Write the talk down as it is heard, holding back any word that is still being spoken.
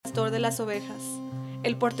pastor de las ovejas.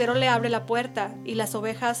 El portero le abre la puerta y las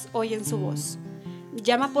ovejas oyen su voz.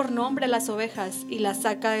 Llama por nombre a las ovejas y las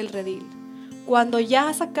saca del redil. Cuando ya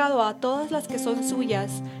ha sacado a todas las que son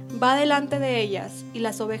suyas, va delante de ellas y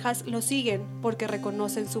las ovejas lo siguen porque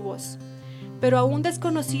reconocen su voz. Pero a un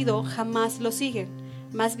desconocido jamás lo siguen,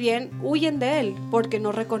 más bien huyen de él porque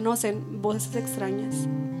no reconocen voces extrañas.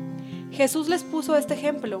 Jesús les puso este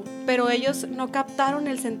ejemplo, pero ellos no captaron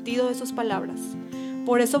el sentido de sus palabras.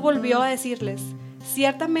 Por eso volvió a decirles: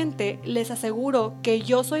 ciertamente les aseguro que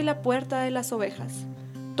yo soy la puerta de las ovejas.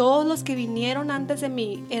 Todos los que vinieron antes de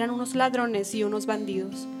mí eran unos ladrones y unos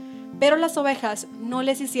bandidos, pero las ovejas no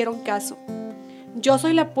les hicieron caso. Yo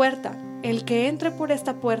soy la puerta, el que entre por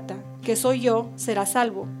esta puerta, que soy yo, será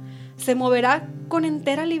salvo. Se moverá con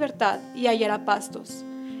entera libertad y hallará pastos.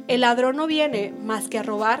 El ladrón no viene más que a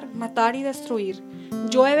robar, matar y destruir.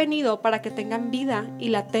 Yo he venido para que tengan vida y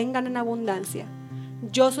la tengan en abundancia.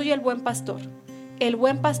 Yo soy el buen pastor. El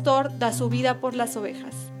buen pastor da su vida por las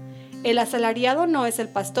ovejas. El asalariado no es el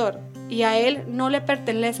pastor, y a él no le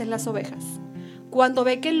pertenecen las ovejas. Cuando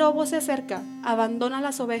ve que el lobo se acerca, abandona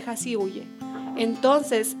las ovejas y huye.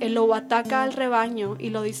 Entonces el lobo ataca al rebaño y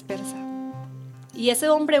lo dispersa. Y ese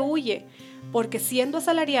hombre huye, porque siendo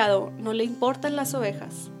asalariado no le importan las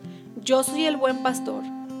ovejas. Yo soy el buen pastor,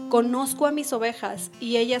 conozco a mis ovejas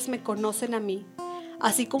y ellas me conocen a mí.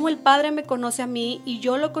 Así como el Padre me conoce a mí y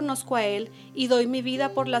yo lo conozco a él y doy mi vida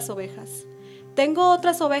por las ovejas. Tengo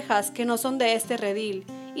otras ovejas que no son de este redil,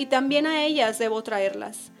 y también a ellas debo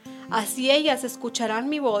traerlas. Así ellas escucharán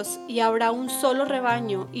mi voz y habrá un solo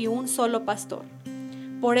rebaño y un solo pastor.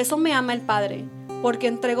 Por eso me ama el Padre, porque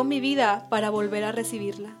entrego mi vida para volver a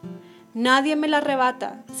recibirla. Nadie me la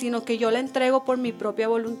arrebata, sino que yo la entrego por mi propia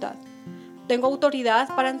voluntad. Tengo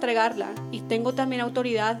autoridad para entregarla y tengo también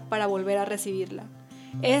autoridad para volver a recibirla.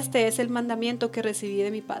 Este es el mandamiento que recibí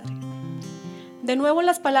de mi Padre. De nuevo,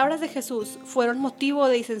 las palabras de Jesús fueron motivo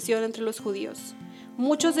de disensión entre los judíos.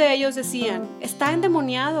 Muchos de ellos decían: está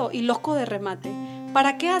endemoniado y loco de remate,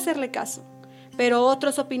 ¿para qué hacerle caso? Pero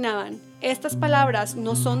otros opinaban: estas palabras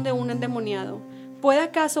no son de un endemoniado. ¿Puede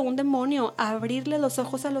acaso un demonio abrirle los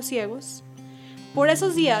ojos a los ciegos? Por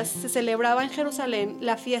esos días se celebraba en Jerusalén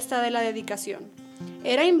la fiesta de la dedicación.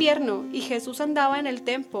 Era invierno y Jesús andaba en el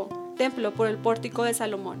templo por el pórtico de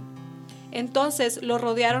Salomón. Entonces lo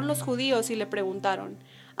rodearon los judíos y le preguntaron: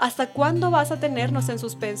 ¿hasta cuándo vas a tenernos en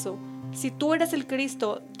suspenso? Si tú eres el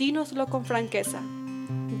Cristo, dínoslo con franqueza.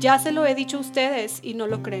 Ya se lo he dicho a ustedes y no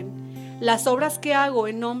lo creen. Las obras que hago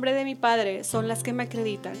en nombre de mi Padre son las que me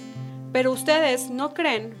acreditan. Pero ustedes no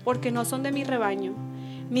creen porque no son de mi rebaño.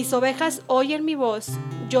 Mis ovejas oyen mi voz,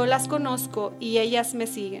 yo las conozco y ellas me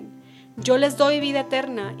siguen. Yo les doy vida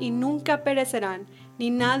eterna y nunca perecerán, ni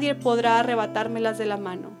nadie podrá arrebatármelas de la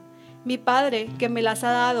mano. Mi Padre, que me las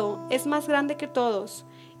ha dado, es más grande que todos,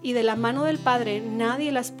 y de la mano del Padre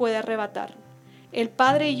nadie las puede arrebatar. El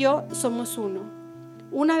Padre y yo somos uno.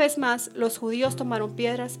 Una vez más, los judíos tomaron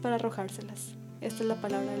piedras para arrojárselas. Esta es la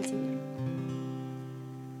palabra del Señor.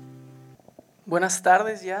 Buenas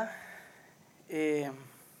tardes ya.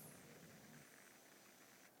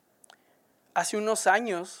 Hace unos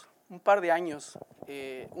años, un par de años,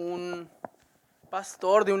 un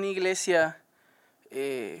pastor de una iglesia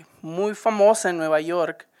muy famosa en Nueva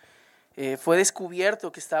York fue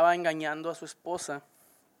descubierto que estaba engañando a su esposa.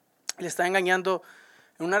 Le estaba engañando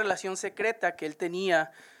en una relación secreta que él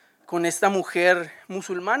tenía con esta mujer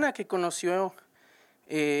musulmana que conoció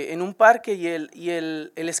en un parque, y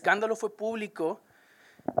el escándalo fue público.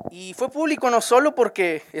 Y fue público no solo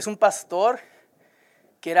porque es un pastor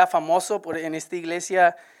que era famoso en esta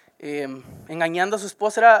iglesia engañando a su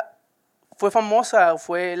esposa.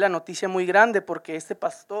 Fue la noticia muy grande porque este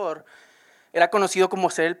pastor era conocido como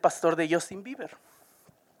ser el pastor de Justin Bieber.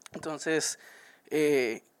 Entonces,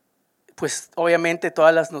 pues obviamente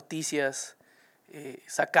todas las noticias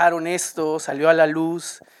sacaron esto, salió a la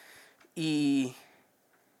luz. Y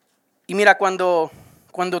mira,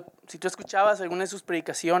 si tú escuchabas alguna de sus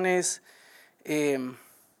predicaciones,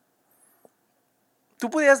 tú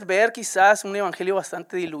podías ver quizás un evangelio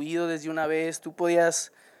bastante diluido desde una vez. Tú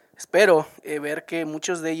podías, espero, ver que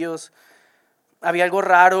muchos de ellos había algo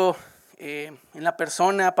raro en la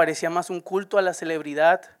persona. Parecía más un culto a la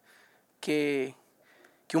celebridad que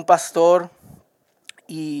un pastor.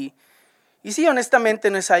 Y sí,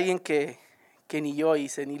 honestamente no es alguien que ni yo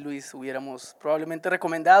ni Luis hubiéramos probablemente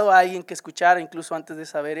recomendado a alguien que escuchara incluso antes de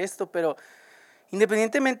saber esto. Pero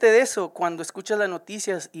independientemente de eso, cuando escuchas las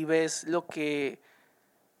noticias y ves lo que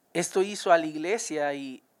esto hizo a la iglesia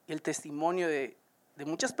y el testimonio de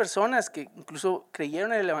muchas personas que incluso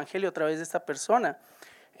creyeron en el evangelio a través de esta persona,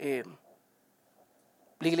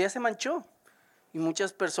 la iglesia se manchó y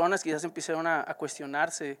muchas personas quizás empezaron a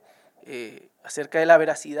cuestionarse acerca de la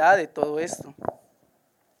veracidad de todo esto.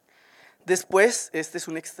 Después, este es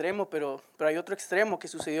un extremo, pero hay otro extremo que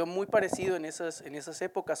sucedió muy parecido en esas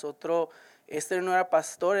épocas. Este no era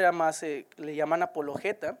pastor, era más, le llaman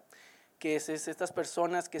apologeta, que es estas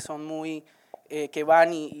personas que son que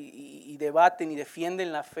van y debaten y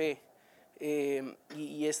defienden la fe.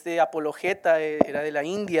 Y este apologeta era de la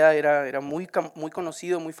India, era muy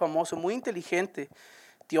conocido, muy famoso, muy inteligente,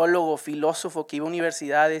 teólogo, filósofo, que iba a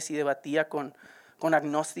universidades y debatía con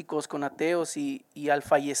agnósticos, con ateos, y al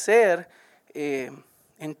fallecer se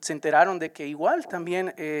enteraron de que igual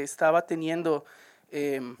también le estaba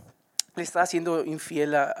siendo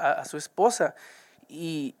infiel a su esposa.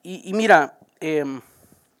 Y mira,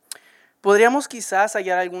 podríamos quizás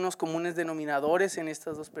hallar algunos comunes denominadores en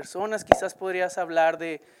estas dos personas. Quizás podrías hablar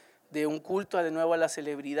de un culto de nuevo a la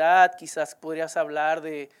celebridad, quizás podrías hablar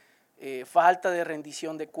de falta de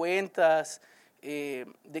rendición de cuentas,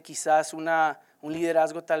 de quizás un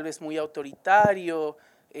liderazgo tal vez muy autoritario,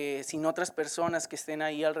 sin otras personas que estén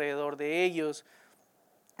ahí alrededor de ellos.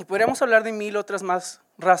 Y podríamos hablar de 1000 otras más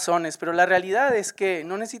razones, pero la realidad es que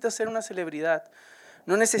no necesitas ser una celebridad.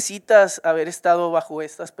 No necesitas haber estado bajo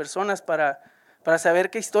estas personas para saber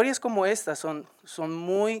que historias como estas son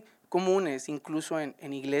muy comunes, incluso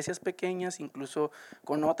en iglesias pequeñas, incluso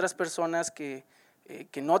con otras personas que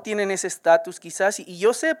no tienen ese estatus quizás. Y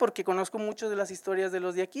yo sé porque conozco muchas de las historias de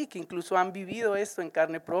los de aquí, que incluso han vivido esto en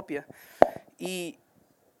carne propia. Y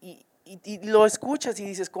lo escuchas y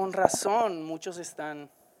dices, con razón muchos están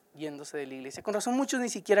yéndose de la iglesia. Con razón muchos ni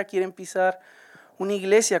siquiera quieren pisar una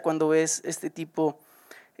iglesia cuando ves este tipo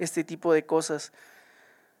de cosas.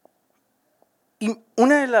 Y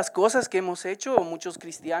una de las cosas que hemos hecho, o muchos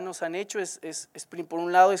cristianos han hecho, es por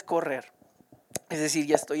un lado, es correr. Es decir,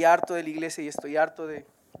 ya estoy harto de la iglesia, ya estoy harto de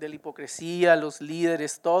la hipocresía, los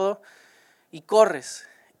líderes, todo, y corres.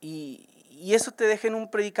 Y eso te deja en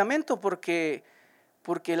un predicamento porque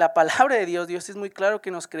la palabra de Dios es muy claro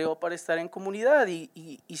que nos creó para estar en comunidad.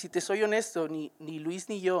 Y si te soy honesto, ni Luis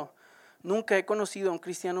ni yo nunca he conocido a un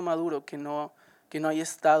cristiano maduro que no haya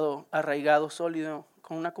estado arraigado, sólido,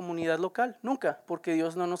 con una comunidad local. Nunca, porque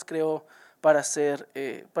Dios no nos creó para estar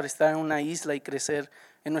en una isla y crecer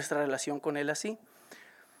en nuestra relación con Él así.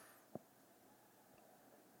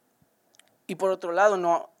 Y por otro lado,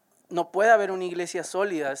 no puede haber una iglesia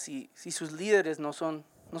sólida si sus líderes no son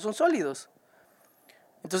sólidos.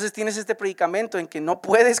 Entonces tienes este predicamento en que no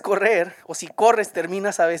puedes correr, o si corres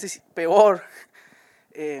terminas a veces peor.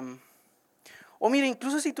 O mira,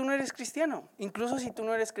 incluso si tú no eres cristiano, incluso si tú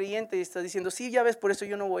no eres creyente y estás diciendo, sí, ya ves, por eso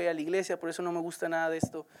yo no voy a la iglesia, por eso no me gusta nada de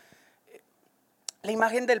esto. La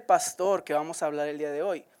imagen del pastor que vamos a hablar el día de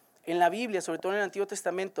hoy, en la Biblia, sobre todo en el Antiguo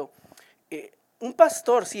Testamento, un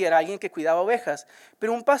pastor sí era alguien que cuidaba ovejas,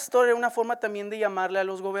 pero un pastor era una forma también de llamarle a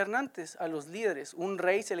los gobernantes, a los líderes. Un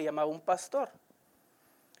rey se le llamaba un pastor.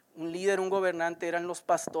 Un líder, un gobernante eran los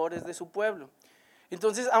pastores de su pueblo.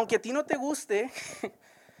 Entonces, aunque a ti no te guste,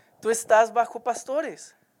 tú estás bajo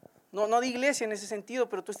pastores, no de iglesia en ese sentido,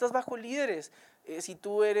 pero tú estás bajo líderes. Si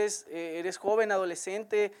tú eres joven,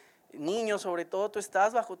 adolescente, niño sobre todo, tú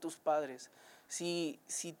estás bajo tus padres. Si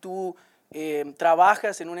tú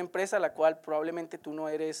trabajas en una empresa a la cual probablemente tú no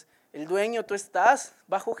eres el dueño, tú estás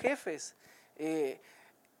bajo jefes.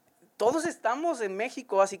 Todos estamos en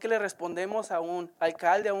México, así que le respondemos a un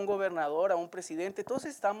alcalde, a un gobernador, a un presidente. Todos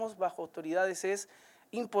estamos bajo autoridades, es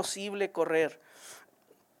imposible correr.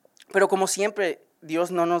 Pero como siempre, Dios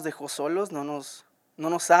no nos dejó solos, no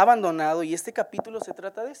nos ha abandonado, y este capítulo se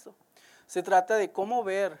trata de esto. Se trata de cómo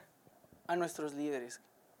ver a nuestros líderes.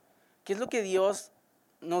 ¿Qué es lo que Dios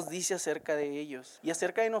nos dice acerca de ellos y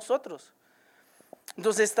acerca de nosotros?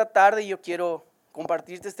 Entonces esta tarde yo quiero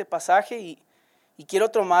compartirte este pasaje y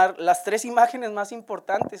quiero tomar las 3 imágenes más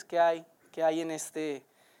importantes que hay en este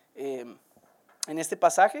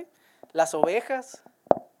pasaje. Las ovejas,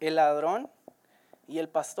 el ladrón y el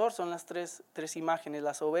pastor son las tres imágenes,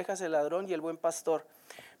 las ovejas, el ladrón y el buen pastor.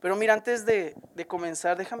 Pero mira, antes de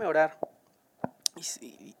comenzar, déjame orar.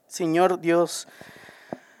 Señor Dios,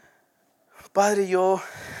 Padre, yo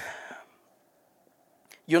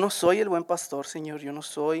no soy el buen pastor, Señor, yo no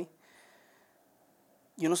soy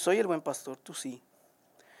el buen pastor, tú sí.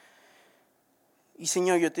 Y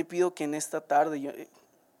Señor, yo te pido que en esta tarde,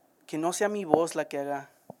 que no sea mi voz la que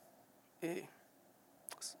haga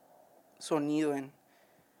sonido en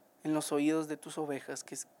los oídos de tus ovejas,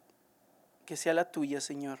 que sea la tuya,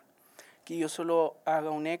 Señor. Que yo solo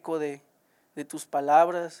haga un eco de tus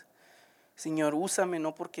palabras. Señor, úsame,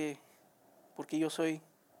 no porque yo soy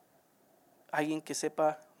alguien que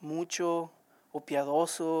sepa mucho o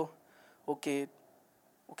piadoso, o que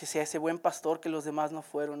sea ese buen pastor que los demás no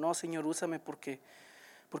fueron. No, Señor, úsame porque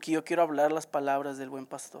yo quiero hablar las palabras del buen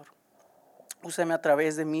pastor. Úsame a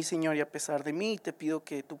través de mí, Señor, y a pesar de mí. Te pido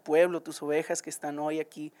que tu pueblo, tus ovejas que están hoy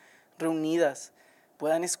aquí reunidas,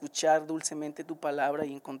 puedan escuchar dulcemente tu palabra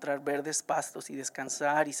y encontrar verdes pastos y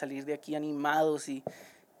descansar y salir de aquí animados y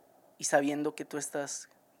sabiendo que tú estás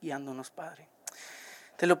guiándonos, Padre.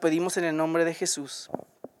 Te lo pedimos en el nombre de Jesús.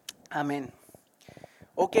 Amén.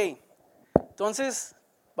 Ok, entonces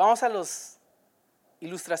vamos a las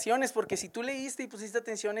ilustraciones, porque si tú leíste y pusiste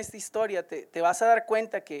atención a esta historia, te vas a dar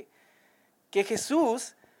cuenta que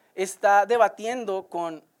Jesús está debatiendo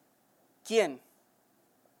con ¿quién?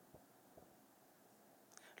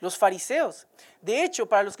 Los fariseos. De hecho,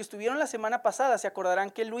 para los que estuvieron la semana pasada, se acordarán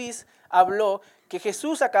que Luis habló que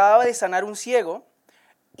Jesús acababa de sanar un ciego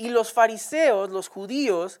y los fariseos, los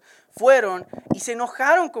judíos, fueron y se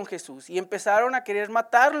enojaron con Jesús y empezaron a querer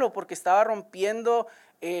matarlo porque estaba rompiendo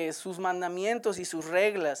sus mandamientos y sus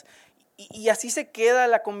reglas. Y así se queda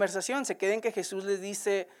la conversación, se queda en que Jesús les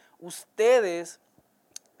dice, ustedes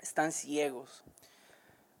están ciegos.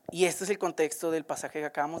 Y este es el contexto del pasaje que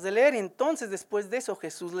acabamos de leer. Y entonces, después de eso,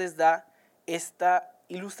 Jesús les da esta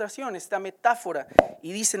ilustración, esta metáfora.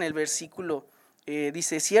 Y dice en el versículo,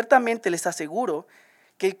 dice, ciertamente les aseguro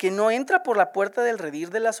que el que no entra por la puerta del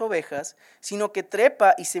redil de las ovejas, sino que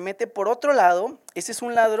trepa y se mete por otro lado, ese es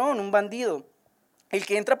un ladrón, un bandido. El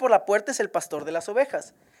que entra por la puerta es el pastor de las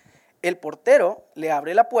ovejas. El portero le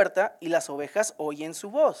abre la puerta y las ovejas oyen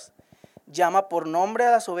su voz. Llama por nombre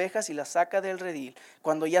a las ovejas y las saca del redil.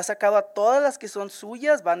 Cuando ya ha sacado a todas las que son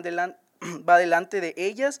suyas, va delante de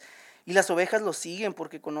ellas y las ovejas lo siguen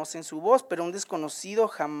porque conocen su voz, pero un desconocido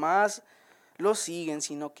jamás lo siguen,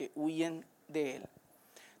 sino que huyen de él.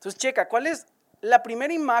 Entonces, checa, ¿cuál es la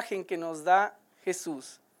primera imagen que nos da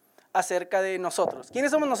Jesús acerca de nosotros? ¿Quiénes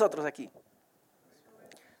somos nosotros aquí?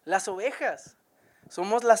 Las ovejas.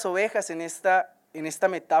 Somos las ovejas en esta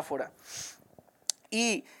metáfora.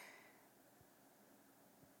 Y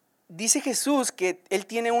dice Jesús que Él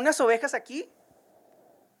tiene unas ovejas aquí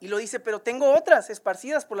y lo dice, pero tengo otras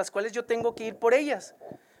esparcidas por las cuales yo tengo que ir por ellas.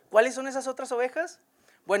 ¿Cuáles son esas otras ovejas?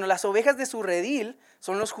 Bueno, las ovejas de su redil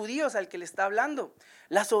son los judíos al que le está hablando.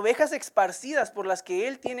 Las ovejas esparcidas por las que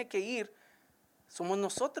Él tiene que ir somos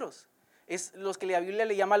nosotros. Es los que la Biblia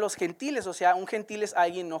le llama los gentiles, o sea, un gentil es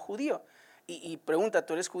alguien no judío. Y pregunta,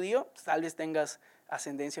 ¿tú eres judío? Pues, tal vez tengas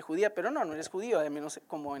ascendencia judía, pero no eres judío, al menos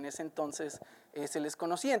como en ese entonces se les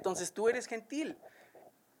conocía. Entonces tú eres gentil.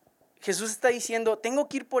 Jesús está diciendo, tengo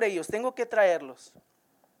que ir por ellos, tengo que traerlos.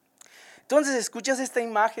 Entonces escuchas esta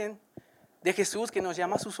imagen de Jesús que nos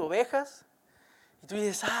llama a sus ovejas y tú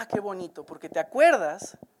dices, qué bonito, porque te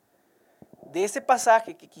acuerdas de ese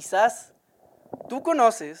pasaje que quizás tú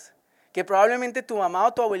conoces, que probablemente tu mamá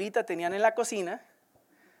o tu abuelita tenían en la cocina,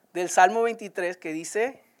 del Salmo 23 que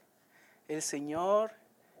dice, el Señor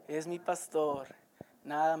es mi pastor,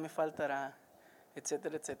 nada me faltará,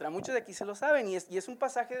 etcétera, etcétera. Muchos de aquí se lo saben y es un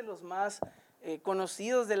pasaje de los más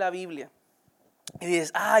conocidos de la Biblia. Y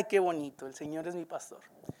dices, qué bonito, el Señor es mi pastor.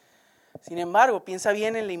 Sin embargo, piensa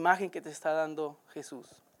bien en la imagen que te está dando Jesús.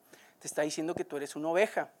 Te está diciendo que tú eres una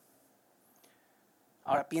oveja.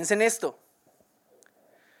 Ahora, piensa en esto.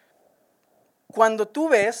 Cuando tú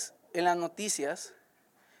ves en las noticias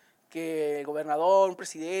que el gobernador, un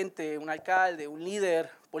presidente, un alcalde, un líder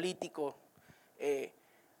político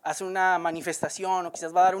hace una manifestación o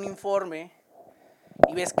quizás va a dar un informe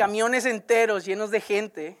y ves camiones enteros llenos de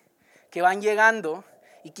gente que van llegando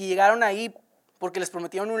y que llegaron ahí porque les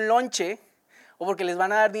prometieron un lonche o porque les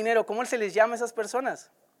van a dar dinero, ¿cómo se les llama a esas personas?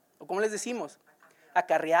 ¿O cómo les decimos?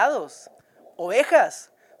 Acarreados, ovejas,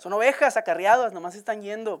 son ovejas acarreadas, nomás están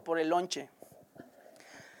yendo por el lonche.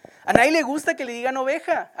 A nadie le gusta que le digan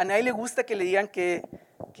oveja, a nadie le gusta que le digan que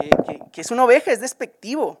es una oveja, es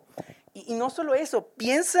despectivo. Y no solo eso,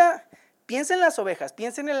 piensa en las ovejas,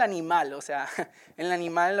 piensa en el animal, o sea, en el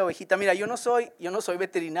animal, en la ovejita. Mira, yo no soy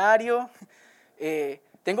veterinario,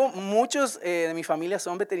 tengo muchos de mi familia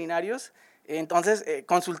son veterinarios, entonces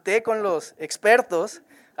consulté con los expertos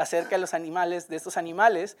acerca de los animales, de estos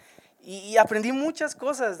animales, y aprendí muchas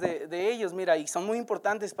cosas de ellos, mira, y son muy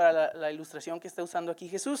importantes para la ilustración que está usando aquí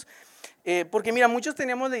Jesús. Porque mira, muchos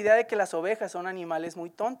tenemos la idea de que las ovejas son animales muy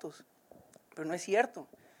tontos, pero no es cierto.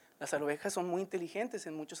 Las ovejas son muy inteligentes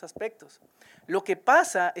en muchos aspectos. Lo que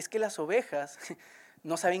pasa es que las ovejas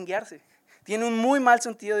no saben guiarse, tienen un muy mal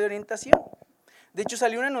sentido de orientación. De hecho,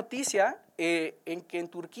 salió una noticia en que en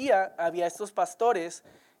Turquía había estos pastores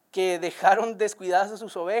que dejaron descuidadas a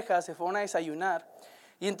sus ovejas, se fueron a desayunar.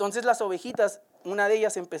 Y entonces las ovejitas una de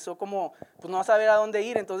ellas empezó como, pues no saber a dónde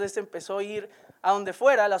ir, entonces empezó a ir a donde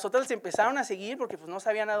fuera. Las otras se empezaron a seguir porque pues no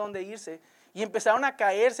sabían a dónde irse. Y empezaron a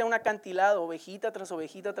caerse a un acantilado, ovejita tras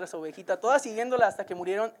ovejita tras ovejita, todas siguiéndola hasta que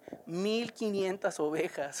murieron 1,500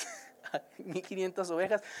 ovejas. 1,500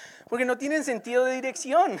 ovejas, porque no tienen sentido de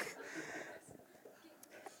dirección.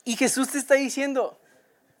 Y Jesús te está diciendo,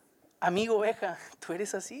 amigo oveja, tú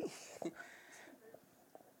eres así.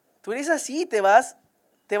 Tú eres así, te vas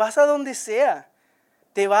a donde sea.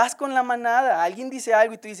 Te vas con la manada. Alguien dice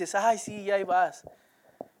algo y tú dices, ay, sí, ya ahí vas.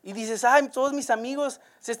 Y dices, ay, todos mis amigos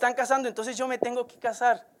se están casando, entonces yo me tengo que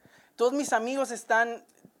casar. Todos mis amigos están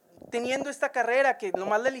teniendo esta carrera que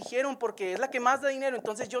nomás la eligieron porque es la que más da dinero,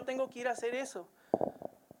 entonces yo tengo que ir a hacer eso.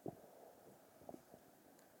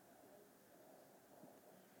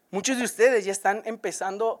 Muchos de ustedes ya están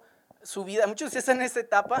empezando su vida, muchos de ustedes están en esta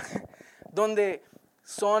etapa donde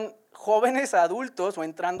son jóvenes adultos o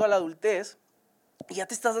entrando a la adultez y ya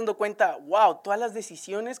te estás dando cuenta, wow, todas las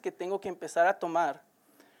decisiones que tengo que empezar a tomar.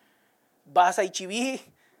 Vas a H-E-B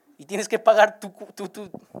y tienes que pagar tu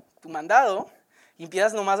mandado y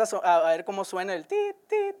empiezas nomás a ver cómo suena el ti,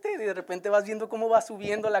 ti, ti, y de repente vas viendo cómo va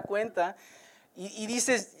subiendo la cuenta y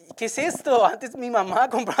dices, ¿qué es esto? Antes mi mamá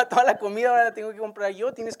compraba toda la comida, ahora la tengo que comprar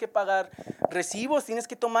yo. Tienes que pagar recibos, tienes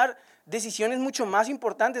que tomar decisiones mucho más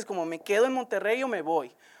importantes como me quedo en Monterrey o me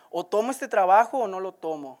voy, o tomo este trabajo o no lo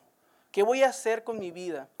tomo. ¿Qué voy a hacer con mi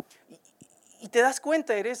vida? Y te das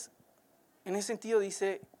cuenta, en ese sentido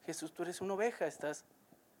dice Jesús, tú eres una oveja, estás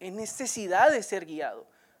en necesidad de ser guiado.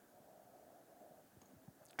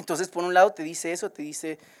 Entonces, por un lado te dice eso, te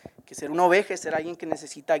dice que ser una oveja es ser alguien que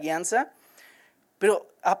necesita guianza. Pero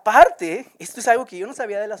aparte, esto es algo que yo no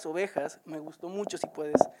sabía de las ovejas, me gustó mucho, si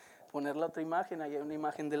puedes poner la otra imagen, ahí hay una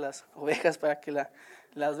imagen de las ovejas para que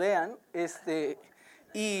las vean.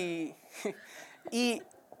 Y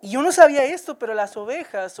yo no sabía esto, pero las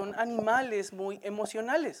ovejas son animales muy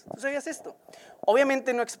emocionales. ¿Tú sabías esto?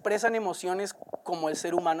 Obviamente no expresan emociones como el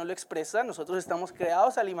ser humano lo expresa. Nosotros estamos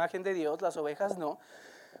creados a la imagen de Dios, las ovejas no.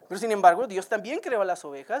 Pero sin embargo, Dios también creó a las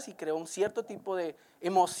ovejas y creó un cierto tipo de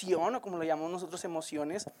emoción, o como lo llamamos nosotros,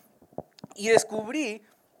 emociones. Y descubrí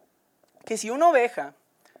que si una oveja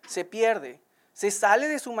se pierde, se sale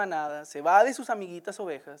de su manada, se va de sus amiguitas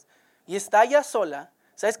ovejas y está ya sola,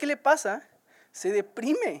 ¿sabes qué le pasa? Se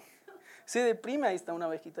deprime, ahí está una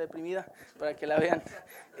ovejita deprimida, para que la vean.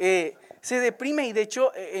 Se deprime y de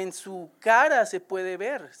hecho en su cara se puede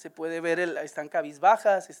ver, están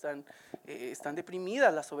cabizbajas, están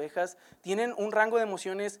deprimidas. Las ovejas tienen un rango de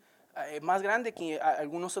emociones más grande que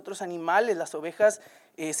algunos otros animales. Las ovejas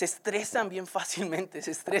se estresan bien fácilmente,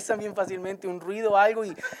 un ruido, algo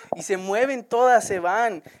y se mueven todas, se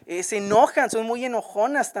van, se enojan, son muy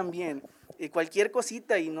enojonas también. Cualquier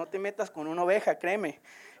cosita y no te metas con una oveja, créeme.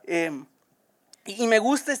 Y me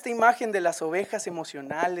gusta esta imagen de las ovejas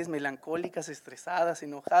emocionales, melancólicas, estresadas,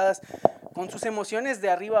 enojadas, con sus emociones de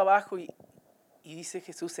arriba abajo. Y dice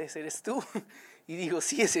Jesús, ese eres tú. Y digo,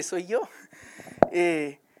 sí, ese soy yo.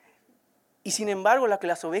 Y sin embargo, lo que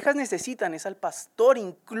las ovejas necesitan es al pastor,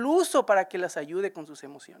 incluso para que las ayude con sus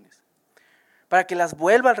emociones. Para que las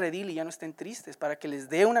vuelva al redil y ya no estén tristes, para que les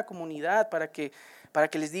dé una comunidad, para que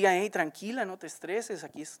les diga, hey, tranquila, no te estreses,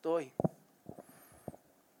 aquí estoy.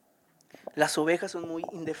 Las ovejas son muy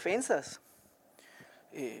indefensas.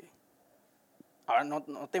 Ahora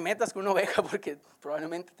no te metas con una oveja porque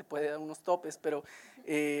probablemente te puede dar unos topes,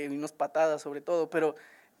 unas patadas sobre todo,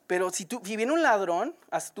 pero si viene un ladrón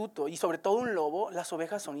astuto y sobre todo un lobo, las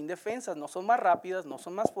ovejas son indefensas, no son más rápidas, no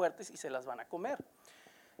son más fuertes y se las van a comer.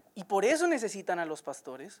 Y por eso necesitan a los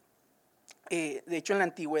pastores. De hecho, en la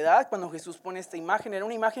antigüedad, cuando Jesús pone esta imagen, era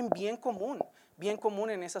una imagen bien común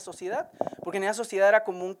en esa sociedad, porque en esa sociedad era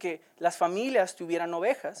común que las familias tuvieran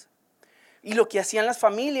ovejas, y lo que hacían las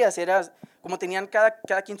familias era, como tenían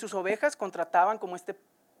cada quien sus ovejas, contrataban como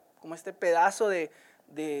este pedazo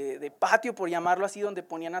de patio, por llamarlo así, donde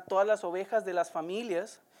ponían a todas las ovejas de las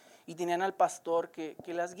familias, y tenían al pastor que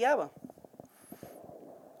las guiaba.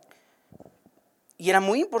 Y era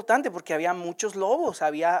muy importante porque había muchos lobos,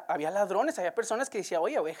 había ladrones, había personas que decían,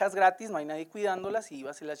 oye, ovejas gratis, no hay nadie cuidándolas, y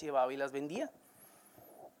iba, se las llevaba y las vendía.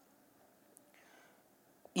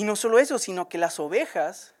 Y no solo eso, sino que las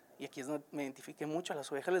ovejas, y aquí es donde me identifiqué mucho, a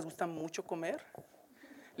las ovejas les gusta mucho comer,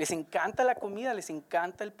 les encanta la comida, les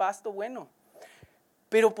encanta el pasto bueno,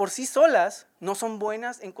 pero por sí solas no son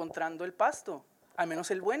buenas encontrando el pasto. Al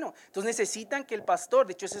menos el bueno. Entonces necesitan que el pastor,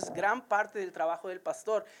 de hecho esa es gran parte del trabajo del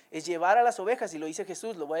pastor, es llevar a las ovejas, y lo dice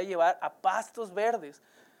Jesús, lo voy a llevar a pastos verdes,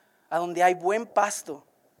 a donde hay buen pasto.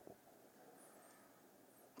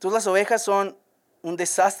 Entonces las ovejas son un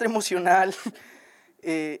desastre emocional,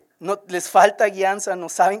 no, les falta guianza, no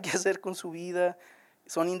saben qué hacer con su vida,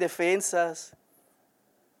 son indefensas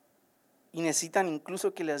y necesitan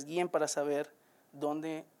incluso que las guíen para saber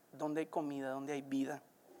dónde hay comida, dónde hay vida.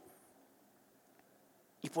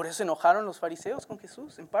 Y por eso se enojaron los fariseos con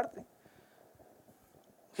Jesús, en parte.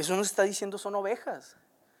 Jesús nos está diciendo son ovejas.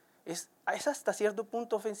 Es hasta cierto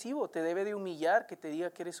punto ofensivo, te debe de humillar que te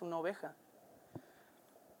diga que eres una oveja.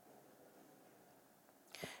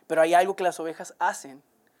 Pero hay algo que las ovejas hacen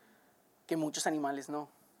que muchos animales no.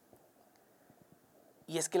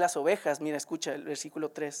 Y es que las ovejas, mira, escucha el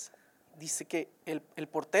versículo 3, dice que el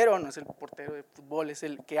portero, no es el portero de fútbol, es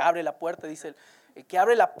el que abre la puerta, dice el que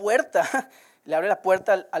abre la puerta, le abre la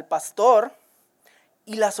puerta al pastor,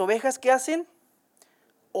 y las ovejas, ¿qué hacen?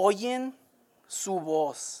 Oyen su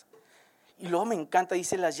voz. Y luego me encanta,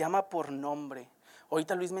 dice, las llama por nombre.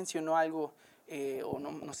 Ahorita Luis mencionó algo, o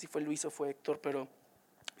no sé si fue Luis o fue Héctor, pero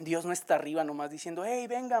Dios no está arriba nomás diciendo, hey,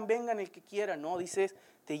 vengan el que quiera. No, dice,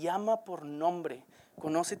 te llama por nombre,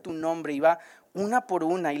 conoce tu nombre y va una por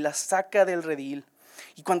una y las saca del redil.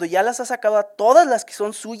 Y cuando ya las ha sacado a todas las que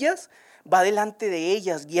son suyas, va delante de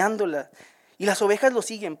ellas, guiándolas. Y las ovejas lo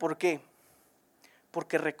siguen, ¿por qué?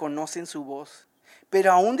 Porque reconocen su voz.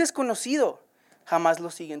 Pero a un desconocido jamás lo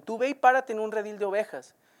siguen. Tú ve y párate en un redil de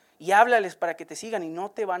ovejas y háblales para que te sigan y no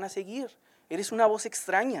te van a seguir. Eres una voz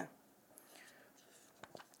extraña.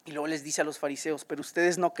 Y luego les dice a los fariseos, pero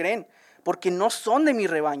ustedes no creen, porque no son de mi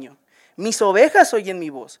rebaño. Mis ovejas oyen mi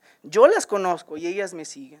voz. Yo las conozco y ellas me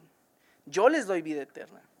siguen. Yo les doy vida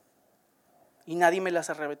eterna. Y nadie me las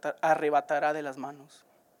arrebatará de las manos.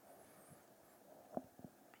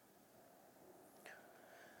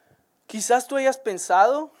 Quizás tú hayas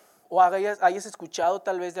pensado o hayas escuchado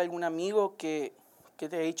tal vez de algún amigo que te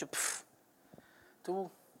haya dicho,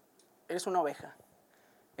 tú eres una oveja,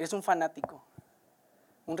 eres un fanático,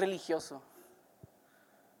 un religioso.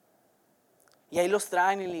 Y ahí los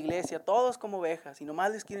traen en la iglesia, todos como ovejas, y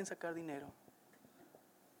nomás les quieren sacar dinero.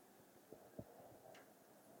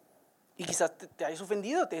 Y quizás te hayas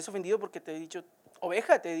ofendido porque te he dicho,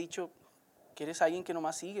 oveja, te he dicho que eres alguien que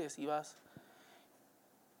nomás sigues y vas.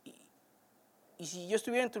 Y si yo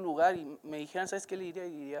estuviera en tu lugar y me dijeran, ¿sabes qué le diría? Y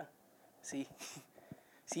diría, sí,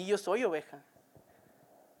 sí, yo soy oveja.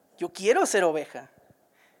 Yo quiero ser oveja.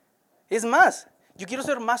 Es más, yo quiero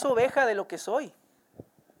ser más oveja de lo que soy.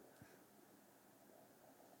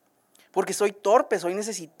 Porque soy torpe, soy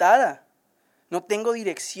necesitada. No tengo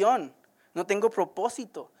dirección, no tengo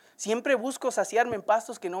propósito. Siempre busco saciarme en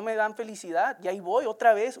pastos que no me dan felicidad. Y ahí voy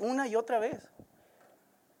otra vez, una y otra vez.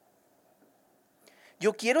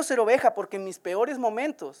 Yo quiero ser oveja porque mis peores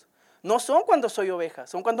momentos no son cuando soy oveja,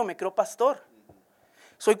 son cuando me creo pastor.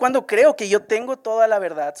 Soy cuando creo que yo tengo toda la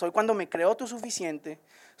verdad, soy cuando me creo autosuficiente,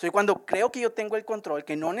 soy cuando creo que yo tengo el control,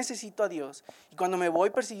 que no necesito a Dios, y cuando me voy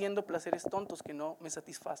persiguiendo placeres tontos que no me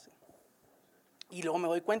satisfacen. Y luego me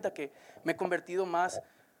doy cuenta que me he convertido más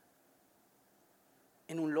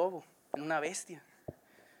en un lobo, en una bestia.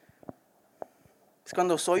 Es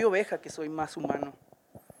cuando soy oveja que soy más humano.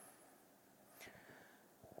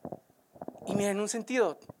 Y mira, en un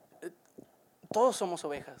sentido, todos somos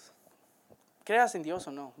ovejas. Creas en Dios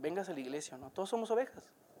o no, vengas a la iglesia o no, todos somos ovejas.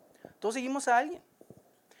 Todos seguimos a alguien.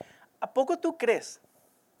 ¿A poco tú crees?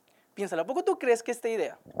 Piénsalo, ¿a poco tú crees que esta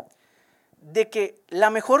idea de que la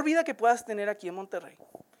mejor vida que puedas tener aquí en Monterrey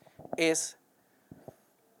es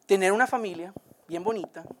tener una familia bien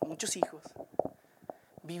bonita, muchos hijos,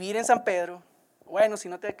 vivir en San Pedro, bueno, si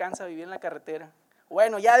no te alcanza vivir en la carretera,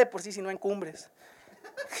 bueno, ya de por sí, si no en Cumbres?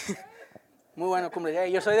 Muy bueno,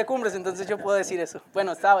 Cumbres. Yo soy de Cumbres, entonces yo puedo decir eso.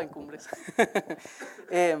 Bueno, estaba en Cumbres.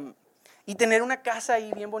 Y tener una casa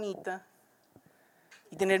ahí bien bonita.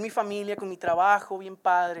 Y tener mi familia con mi trabajo bien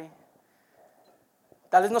padre.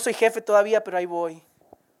 Tal vez no soy jefe todavía, pero ahí voy.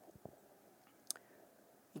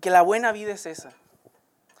 Y que la buena vida es esa.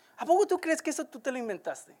 ¿A poco tú crees que eso tú te lo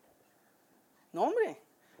inventaste? No, hombre.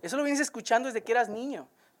 Eso lo vienes escuchando desde que eras niño.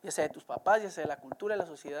 Ya sea de tus papás, ya sea de la cultura, de la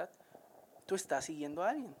sociedad. Tú estás siguiendo a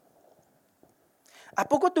alguien. ¿A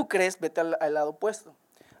poco tú crees, vete al lado opuesto,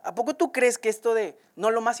 ¿a poco tú crees que esto de, no,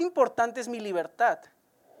 lo más importante es mi libertad,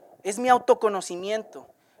 es mi autoconocimiento,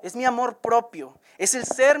 es mi amor propio, es el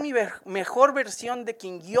ser mi mejor versión de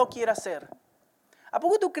quien yo quiera ser? ¿A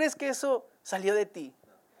poco tú crees que eso salió de ti?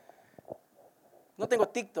 No tengo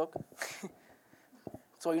TikTok,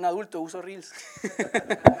 soy un adulto, uso Reels.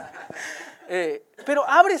 Pero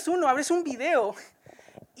abres un video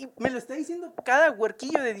y me lo está diciendo cada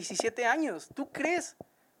huerquillo de 17 años. ¿Tú crees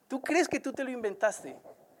que tú te lo inventaste?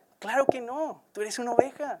 Claro que no, tú eres una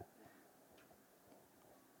oveja.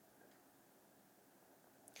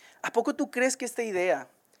 ¿A poco tú crees que esta idea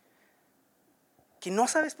que no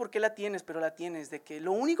sabes por qué la tienes, pero la tienes, de que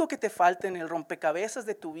lo único que te falta en el rompecabezas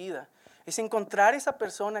de tu vida es encontrar esa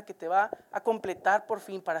persona que te va a completar por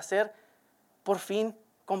fin, para ser por fin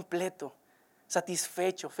completo,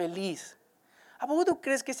 satisfecho, feliz. ¿A poco tú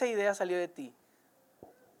crees que esa idea salió de ti?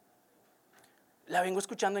 La vengo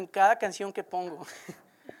escuchando en cada canción que pongo.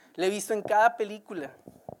 La he visto en cada película.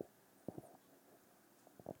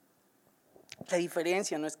 La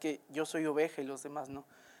diferencia no es que yo soy oveja y los demás no.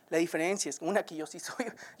 La diferencia es una, que yo sí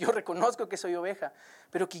soy, yo reconozco que soy oveja,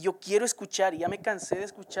 pero que yo quiero escuchar, y ya me cansé de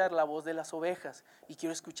escuchar la voz de las ovejas y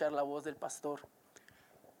quiero escuchar la voz del pastor.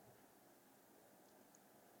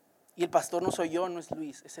 Y el pastor no soy yo, no es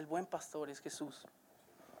Luis, es el buen pastor, es Jesús.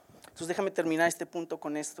 Entonces déjame terminar este punto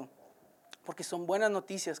con esto, porque son buenas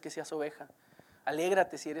noticias que seas oveja.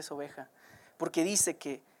 Alégrate si eres oveja, porque dice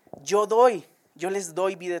que yo les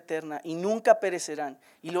doy vida eterna y nunca perecerán.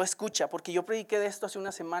 Y lo escucha, porque yo prediqué de esto hace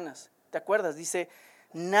unas semanas. ¿Te acuerdas? Dice,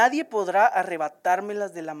 nadie podrá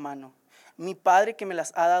arrebatármelas de la mano. Mi Padre que me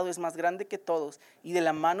las ha dado es más grande que todos, y de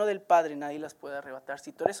la mano del Padre nadie las puede arrebatar.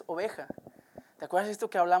 Si tú eres oveja, ¿te acuerdas de esto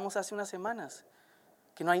que hablamos hace unas semanas?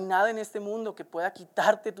 Que no hay nada en este mundo que pueda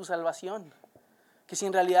quitarte tu salvación. Que si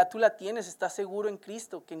en realidad tú la tienes, estás seguro en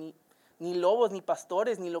Cristo, que ni lobos, ni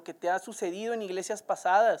pastores, ni lo que te ha sucedido en iglesias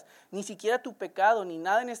pasadas, ni siquiera tu pecado, ni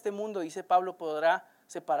nada en este mundo, dice Pablo, podrá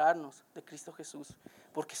separarnos de Cristo Jesús,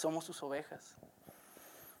 porque somos sus ovejas.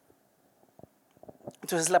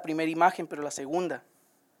 Entonces es la primera imagen, pero la segunda,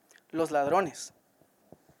 los ladrones.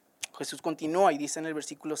 Jesús continúa y dice en el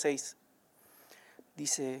versículo 6,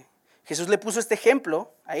 dice, Jesús le puso este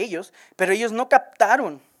ejemplo a ellos, pero ellos no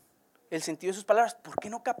captaron el sentido de sus palabras. ¿Por qué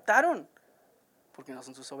no captaron? Porque no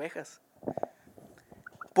son sus ovejas.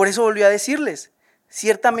 Por eso volvió a decirles,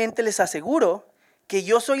 ciertamente les aseguro que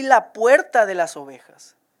yo soy la puerta de las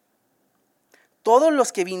ovejas. Todos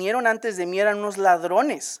los que vinieron antes de mí eran unos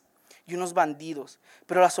ladrones y unos bandidos,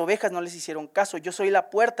 pero las ovejas no les hicieron caso. Yo soy la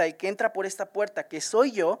puerta, el que entra por esta puerta, que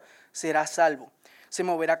soy yo, será salvo. Se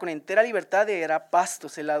moverá con entera libertad y hará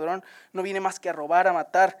pastos. El ladrón no viene más que a robar, a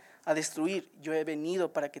matar, a destruir. Yo he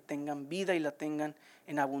venido para que tengan vida y la tengan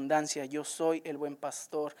en abundancia. Yo soy el buen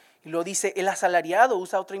pastor. Y lo dice el asalariado,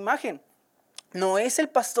 usa otra imagen. No es el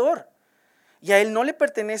pastor y a él no le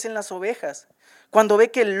pertenecen las ovejas. Cuando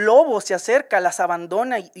ve que el lobo se acerca, las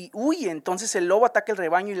abandona y huye. Entonces el lobo ataca el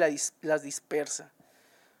rebaño y las dispersa.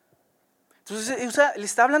 Entonces le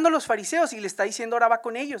está hablando a los fariseos y le está diciendo, ahora va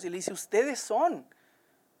con ellos. Y le dice, ustedes son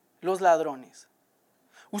los ladrones.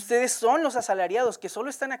 Ustedes son los asalariados que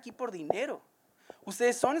solo están aquí por dinero.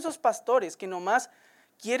 Ustedes son esos pastores que nomás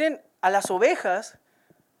quieren a las ovejas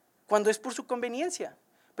cuando es por su conveniencia.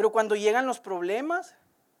 Pero cuando llegan los problemas,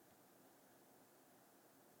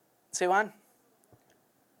 se van.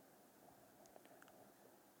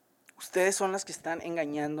 Ustedes son las que están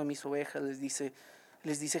engañando a mis ovejas, les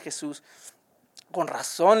dice Jesús. Con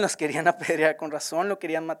razón los querían apedrear, con razón lo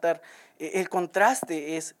querían matar. El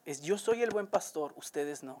contraste es yo soy el buen pastor,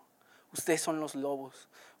 ustedes no. Ustedes son los lobos,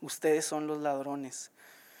 ustedes son los ladrones.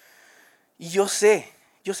 Y yo sé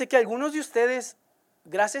que algunos de ustedes,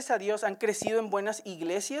 gracias a Dios, han crecido en buenas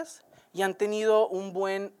iglesias y han tenido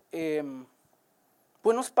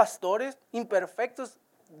buenos pastores, imperfectos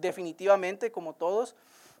definitivamente como todos,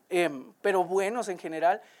 pero buenos en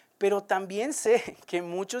general. Pero también sé que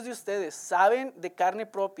muchos de ustedes saben de carne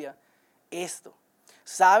propia esto.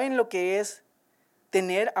 Saben lo que es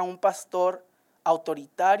tener a un pastor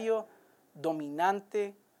autoritario,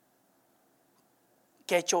 dominante,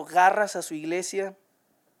 que ha hecho garras a su iglesia.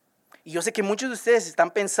 Y yo sé que muchos de ustedes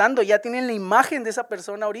están pensando, ya tienen la imagen de esa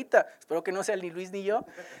persona ahorita. Espero que no sea ni Luis ni yo.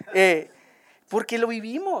 Porque lo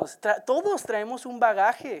vivimos. Todos traemos un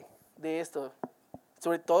bagaje de esto.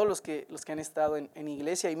 Sobre todo los que han estado en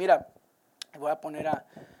iglesia. Y mira, voy a poner a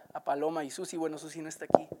Paloma y Susi. Bueno, Susi no está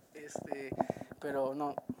aquí, pero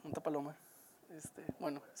no está Paloma.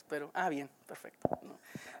 Bueno, espero. Bien, perfecto. No.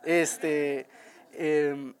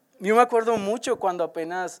 Yo me acuerdo mucho cuando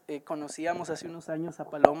apenas conocíamos hace unos años a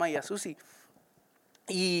Paloma y a Susi.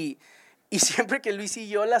 Y siempre que Luis y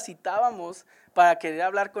yo las citábamos para querer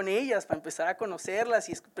hablar con ellas, para empezar a conocerlas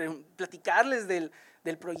y platicarles del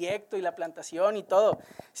proyecto y la plantación y todo,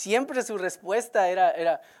 siempre su respuesta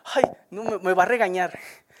era ay, no, me va a regañar.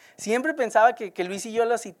 Siempre pensaba que Luis y yo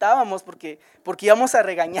las citábamos porque íbamos a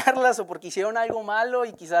regañarlas o porque hicieron algo malo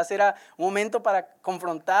y quizás era un momento para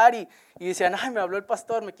confrontar y decían, ay, me habló el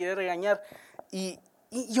pastor, me quiere regañar. Y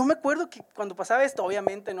yo me acuerdo que cuando pasaba esto,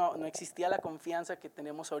 obviamente no existía la confianza que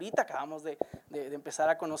tenemos ahorita, acabamos de empezar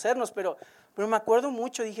a conocernos, pero me acuerdo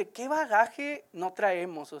mucho, dije, ¿qué bagaje no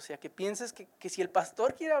traemos? O sea, que pienses que si el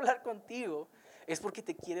pastor quiere hablar contigo, es porque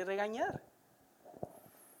te quiere regañar.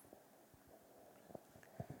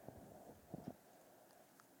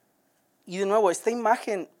 Y de nuevo, esta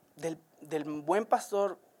imagen del buen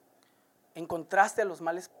pastor en contraste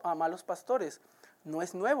a malos pastores no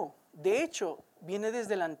es nuevo. De hecho, viene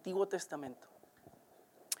desde el Antiguo Testamento.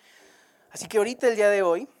 Así que ahorita, el día de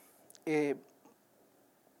hoy,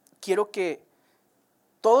 quiero que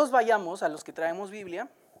todos vayamos, a los que traemos Biblia,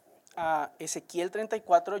 a Ezequiel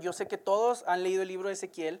 34. Yo sé que todos han leído el libro de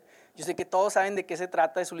Ezequiel. Yo sé que todos saben de qué se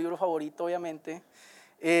trata, es su libro favorito, obviamente.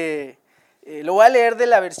 Lo voy a leer de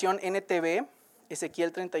la versión NTV,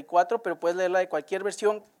 Ezequiel 34, pero puedes leerla de cualquier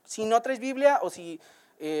versión. Si no traes Biblia o si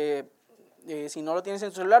no lo tienes en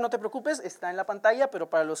tu celular, no te preocupes, está en la pantalla, pero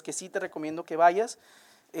para los que sí te recomiendo que vayas.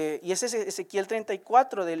 Y ese es Ezequiel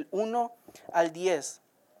 34, del 1 al 10.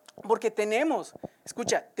 Porque tenemos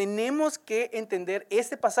que entender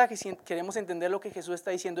este pasaje si queremos entender lo que Jesús está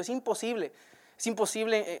diciendo. Es imposible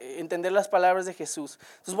entender las palabras de Jesús.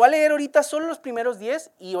 Entonces voy a leer ahorita solo los primeros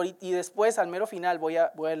 10 y después al mero final voy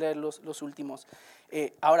a leer los últimos.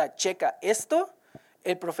 Ahora, checa, esto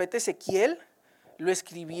el profeta Ezequiel lo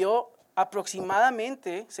escribió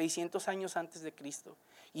aproximadamente 600 años antes de Cristo.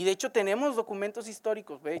 Y de hecho tenemos documentos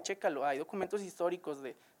históricos, chécalo, hay documentos históricos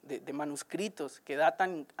de manuscritos que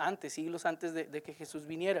datan antes, siglos antes de que Jesús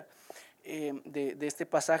viniera, de este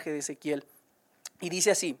pasaje de Ezequiel. Y dice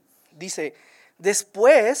así,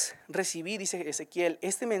 después recibí, dice Ezequiel,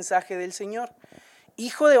 este mensaje del Señor: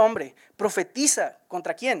 Hijo de hombre, profetiza,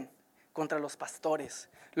 ¿contra quién? Contra los pastores,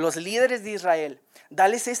 los líderes de Israel.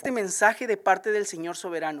 Dales este mensaje de parte del Señor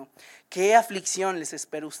soberano. ¿Qué aflicción les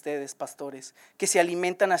espera a ustedes, pastores, que se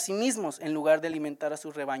alimentan a sí mismos en lugar de alimentar a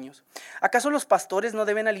sus rebaños? ¿Acaso los pastores no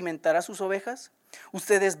deben alimentar a sus ovejas?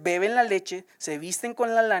 Ustedes beben la leche, se visten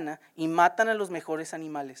con la lana y matan a los mejores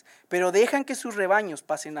animales, pero dejan que sus rebaños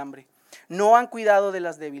pasen hambre. No han cuidado de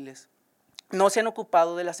las débiles. No se han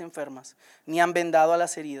ocupado de las enfermas, ni han vendado a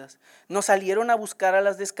las heridas. No salieron a buscar a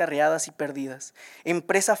las descarriadas y perdidas, en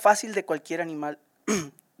presa fácil de cualquier animal.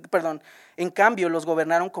 En cambio, los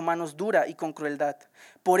gobernaron con manos dura y con crueldad.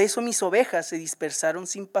 Por eso mis ovejas se dispersaron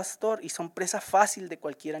sin pastor y son presa fácil de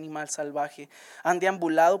cualquier animal salvaje. Han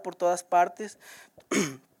deambulado por todas partes,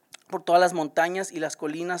 por todas las montañas y las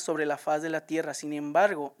colinas sobre la faz de la tierra. Sin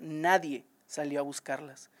embargo, nadie salió a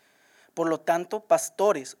buscarlas. Por lo tanto,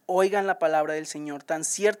 pastores, oigan la palabra del Señor. Tan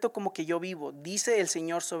cierto como que yo vivo, dice el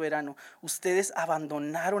Señor soberano, ustedes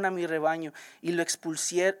abandonaron a mi rebaño y lo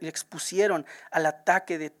expusieron al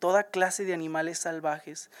ataque de toda clase de animales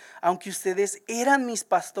salvajes. Aunque ustedes eran mis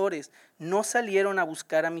pastores, no salieron a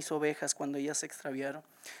buscar a mis ovejas cuando ellas se extraviaron.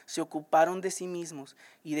 Se ocuparon de sí mismos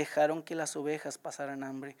y dejaron que las ovejas pasaran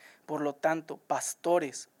hambre. Por lo tanto,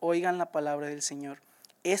 pastores, oigan la palabra del Señor.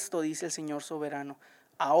 Esto dice el Señor soberano.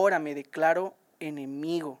 Ahora me declaro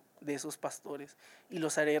enemigo de esos pastores y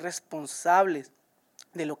los haré responsables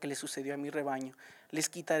de lo que les sucedió a mi rebaño. Les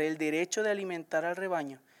quitaré el derecho de alimentar al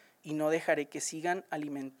rebaño y no dejaré que sigan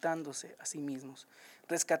alimentándose a sí mismos.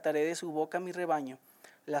 Rescataré de su boca mi rebaño.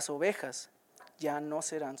 Las ovejas ya no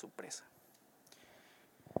serán su presa.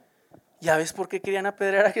 ¿Ya ves por qué querían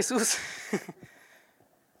apedrear a Jesús?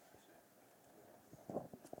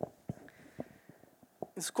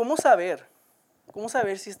 ¿Cómo saber? ¿Cómo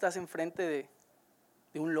saber si estás enfrente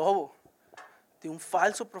de un lobo, de un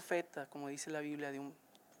falso profeta, como dice la Biblia, de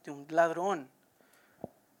un ladrón?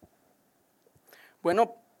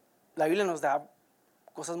 Bueno, la Biblia nos da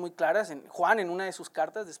cosas muy claras. Juan, en una de sus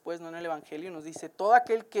cartas, después, no en el Evangelio, nos dice: todo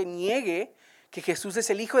aquel que niegue que Jesús es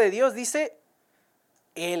el Hijo de Dios, dice,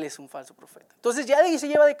 él es un falso profeta. Entonces ya de ahí se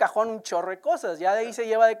lleva de cajón un chorro de cosas. Ya de ahí se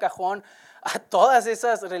lleva de cajón a todas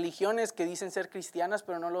esas religiones que dicen ser cristianas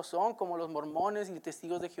pero no lo son, como los mormones y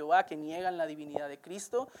testigos de Jehová que niegan la divinidad de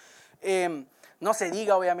Cristo. No se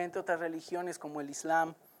diga obviamente otras religiones como el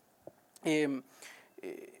Islam.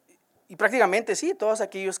 Y prácticamente sí, todos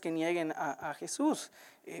aquellos que nieguen a Jesús.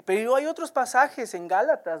 Pero hay otros pasajes en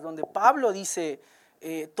Gálatas donde Pablo dice: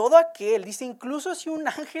 todo aquel, dice, incluso si un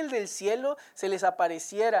ángel del cielo se les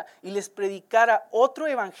apareciera y les predicara otro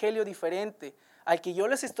evangelio diferente al que yo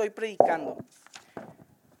les estoy predicando,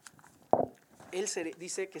 él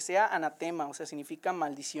dice que sea anatema, o sea, significa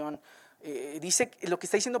maldición. Dice, lo que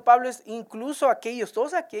está diciendo Pablo es: incluso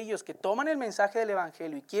todos aquellos que toman el mensaje del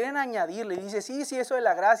evangelio y quieren añadirle, dice, sí, eso de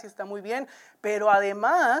la gracia está muy bien, pero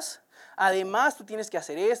además tú tienes que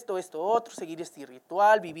hacer esto, otro, seguir este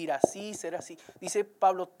ritual, vivir así, ser así. Dice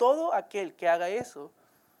Pablo, todo aquel que haga eso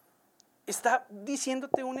está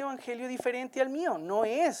diciéndote un evangelio diferente al mío. No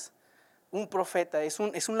es un profeta, es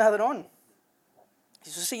un ladrón.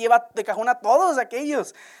 Eso se lleva de cajón a todos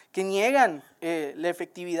aquellos que niegan la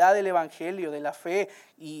efectividad del evangelio, de la fe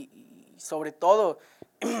y sobre todo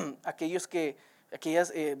aquellas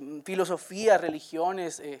filosofías,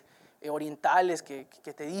 religiones, orientales que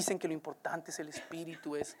te dicen que lo importante es el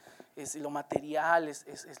espíritu, es lo material,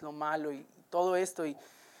 es lo malo y todo esto.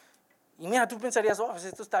 Y mira, tú pensarías, pues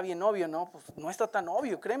esto está bien obvio, ¿no? Pues no está tan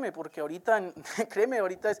obvio, créeme, porque ahorita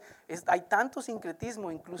hay tanto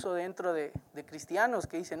sincretismo, incluso dentro de cristianos,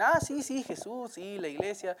 que dicen, sí, Jesús, sí, la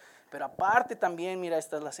iglesia, pero aparte también, mira,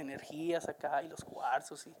 estas las energías acá, y los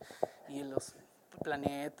cuarzos, y los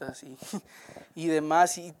planetas, y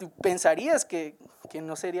demás, y tú pensarías que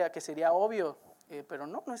sería obvio, pero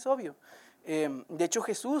no es obvio. De hecho,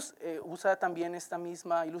 Jesús usa también esta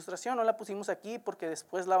misma ilustración. No la pusimos aquí porque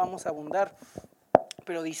después la vamos a abundar.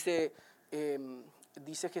 Pero dice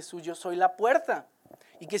Jesús, yo soy la puerta.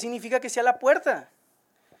 ¿Y qué significa que sea la puerta?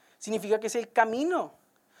 Significa que es el camino.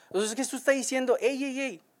 Entonces Jesús está diciendo,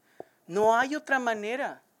 hey, no hay otra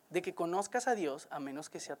manera de que conozcas a Dios a menos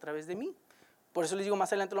que sea a través de mí. Por eso les digo, más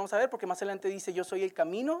adelante lo vamos a ver, porque más adelante dice, yo soy el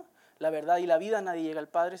camino, la verdad y la vida. Nadie llega al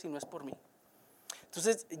Padre si no es por mí.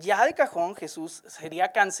 Entonces, ya de cajón, Jesús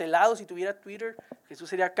sería cancelado. Si tuviera Twitter, Jesús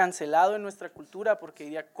sería cancelado en nuestra cultura porque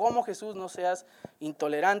diría, ¿cómo Jesús? No seas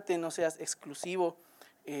intolerante, no seas exclusivo.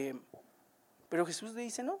 Pero Jesús le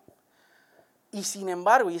dice no. Y sin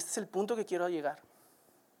embargo, y este es el punto que quiero llegar,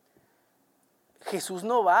 Jesús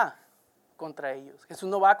no va contra ellos. Jesús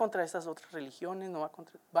no va contra estas otras religiones,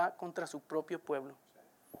 va contra su propio pueblo.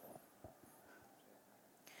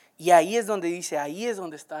 Y ahí es donde dice, ahí es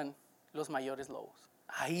donde están los mayores lobos.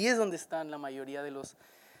 Ahí es donde están la mayoría de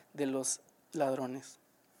los ladrones.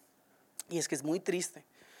 Y es que es muy triste,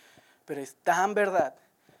 pero es tan verdad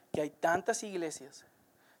que hay tantas iglesias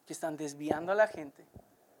que están desviando a la gente,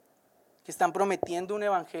 que están prometiendo un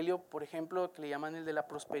evangelio, por ejemplo, que le llaman el de la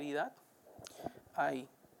prosperidad. Hay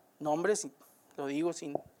nombres, lo digo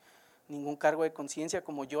sin ningún cargo de conciencia,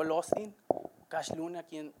 como Joel Austin, Cash Luna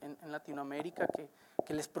aquí en Latinoamérica,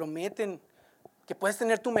 que les prometen que puedes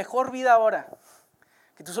tener tu mejor vida ahora,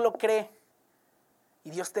 que tú solo crees y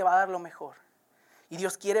Dios te va a dar lo mejor. Y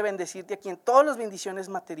Dios quiere bendecirte aquí en todas las bendiciones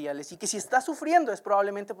materiales y que si estás sufriendo es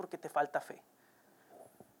probablemente porque te falta fe.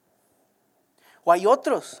 O hay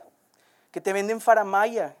otros que te venden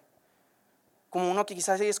faramaya, como uno que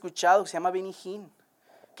quizás haya escuchado, que se llama Benny Hinn,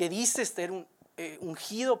 que dice estar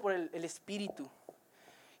ungido por el Espíritu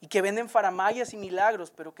y que venden faramayas y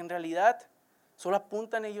milagros, pero que en realidad solo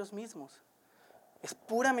apuntan ellos mismos. Es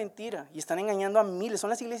pura mentira y están engañando a miles.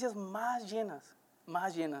 Son las iglesias más llenas.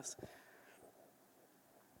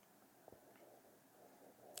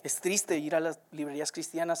 Es triste ir a las librerías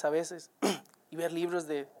cristianas a veces y ver libros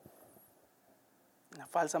de una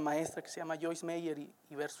falsa maestra que se llama Joyce Meyer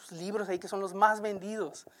y ver sus libros ahí que son los más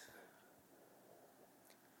vendidos.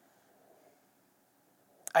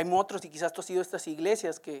 Hay otros, y quizás tú has ido a estas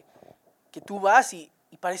iglesias que tú vas y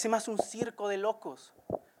parece más un circo de locos,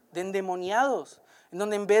 de endemoniados, en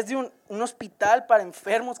donde en vez de un hospital para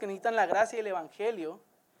enfermos que necesitan la gracia y el evangelio,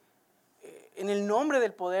 en el nombre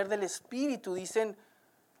del poder del Espíritu dicen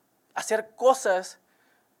hacer cosas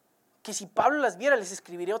que si Pablo las viera les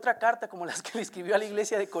escribiría otra carta como las que le escribió a la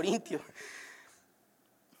iglesia de Corintio.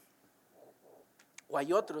 O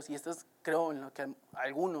hay otros, y estos creo en lo que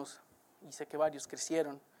algunos, y sé que varios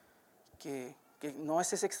crecieron, que no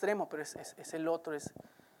es ese extremo, pero es el otro, es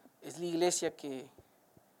la iglesia que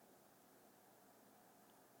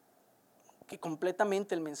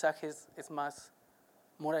completamente el mensaje es más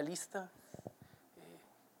moralista,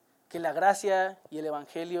 que la gracia y el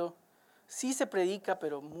evangelio sí se predica,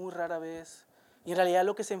 pero muy rara vez. Y en realidad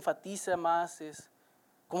lo que se enfatiza más es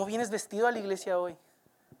cómo vienes vestido a la iglesia hoy.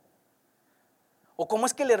 O cómo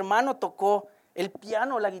es que el hermano tocó el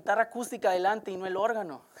piano o la guitarra acústica adelante y no el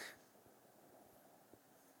órgano.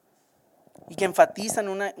 Y que enfatizan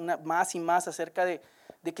una más y más acerca de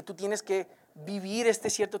que tú tienes que vivir este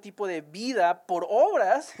cierto tipo de vida por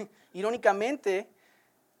obras, irónicamente,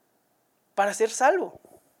 para ser salvo.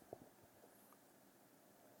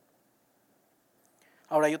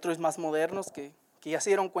 Ahora hay otros más modernos que ya se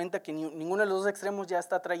dieron cuenta que ninguno de los dos extremos ya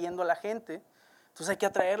está atrayendo a la gente, entonces hay que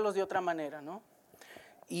atraerlos de otra manera, ¿no?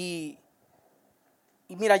 Y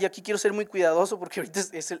mira, yo aquí quiero ser muy cuidadoso porque ahorita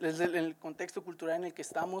es el contexto cultural en el que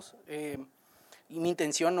estamos, y mi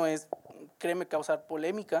intención no es, créeme, causar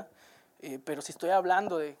polémica, pero si estoy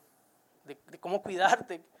hablando de cómo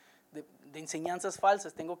cuidarte, de enseñanzas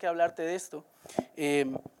falsas, tengo que hablarte de esto.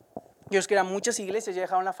 Yo es que muchas iglesias ya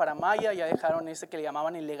dejaron la faramaya, ya dejaron ese que le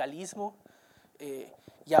llamaban el legalismo,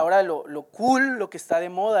 y ahora lo cool, lo que está de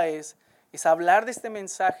moda es hablar de este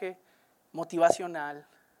mensaje motivacional,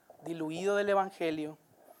 diluido del evangelio,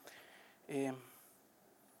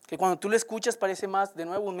 que cuando tú lo escuchas parece más, de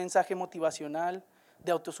nuevo, un mensaje motivacional,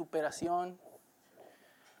 de autosuperación,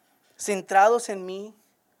 centrados en mí,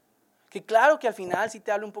 Que claro que al final sí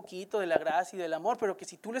te habla un poquito de la gracia y del amor, pero que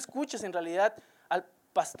si tú lo escuchas en realidad al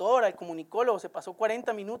pastor, al comunicólogo, se pasó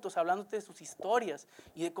 40 minutos hablándote de sus historias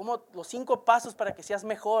y de cómo los 5 pasos para que seas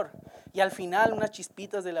mejor. Y al final unas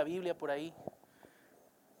chispitas de la Biblia por ahí.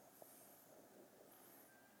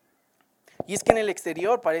 Y es que en el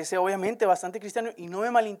exterior parece obviamente bastante cristiano, y no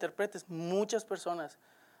me malinterpretes, muchas personas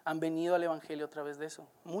han venido al evangelio a través de eso,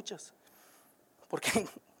 muchas. Porque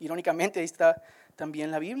irónicamente ahí está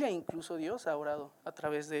también la Biblia, incluso Dios ha orado a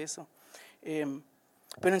través de eso.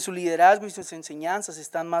 Pero en su liderazgo y sus enseñanzas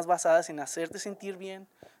están más basadas en hacerte sentir bien,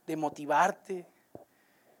 de motivarte,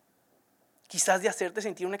 quizás de hacerte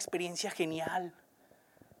sentir una experiencia genial,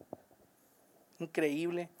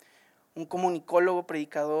 increíble. Un comunicólogo,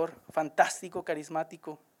 predicador, fantástico,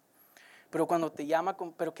 carismático,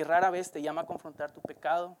 pero que rara vez te llama a confrontar tu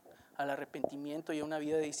pecado, al arrepentimiento y a una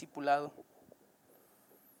vida de discipulado.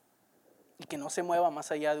 Y que no se mueva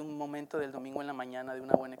más allá de un momento del domingo en la mañana, de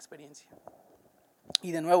una buena experiencia.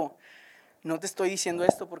 Y de nuevo, no te estoy diciendo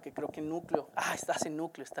esto porque creo que estás en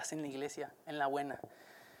núcleo, estás en la iglesia, en la buena.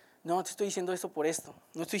 No te estoy diciendo esto por esto.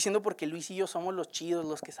 No estoy diciendo porque Luis y yo somos los chidos,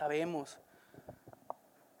 los que sabemos.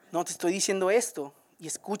 No, te estoy diciendo esto, y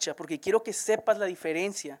escucha, porque quiero que sepas la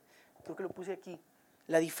diferencia, creo que lo puse aquí,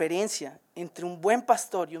 la diferencia entre un buen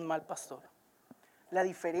pastor y un mal pastor. La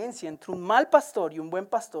diferencia entre un mal pastor y un buen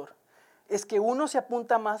pastor es que uno se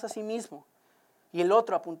apunta más a sí mismo y el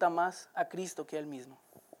otro apunta más a Cristo que a él mismo.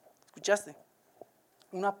 ¿Escuchaste?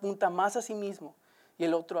 Uno apunta más a sí mismo y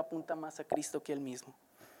el otro apunta más a Cristo que a él mismo.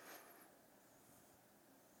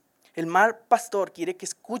 El mal pastor quiere que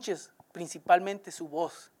escuches principalmente su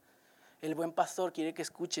voz. El buen pastor quiere que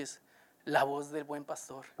escuches la voz del buen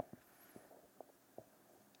pastor.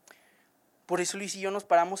 Por eso Luis y yo nos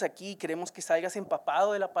paramos aquí y queremos que salgas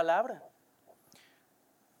empapado de la palabra.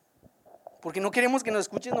 Porque no queremos que nos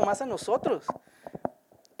escuches nomás a nosotros.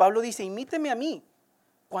 Pablo dice, imíteme a mí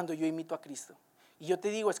cuando yo imito a Cristo. Y yo te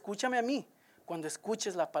digo, escúchame a mí cuando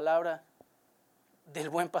escuches la palabra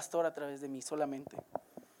del buen pastor a través de mí solamente.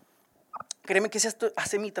 Créeme que esto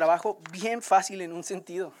hace mi trabajo bien fácil en un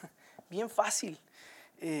sentido. Bien fácil,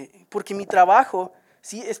 porque mi trabajo,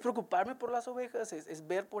 sí, es preocuparme por las ovejas, es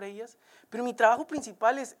ver por ellas, pero mi trabajo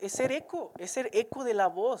principal es ser eco de la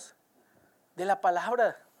voz, de la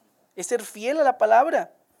palabra, es ser fiel a la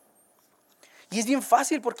palabra. Y es bien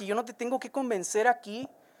fácil porque yo no te tengo que convencer aquí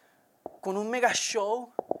con un mega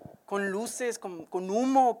show, con luces, con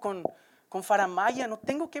humo, con faramaya. No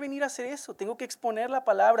tengo que venir a hacer eso, tengo que exponer la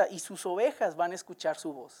palabra y sus ovejas van a escuchar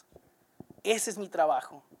su voz. Ese es mi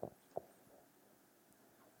trabajo.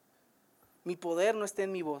 Mi poder no está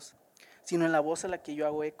en mi voz, sino en la voz a la que yo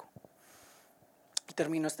hago eco. Y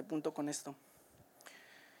termino este punto con esto.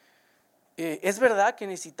 Es verdad que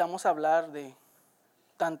necesitamos hablar de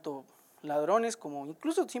tanto ladrones como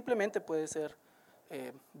incluso simplemente puede ser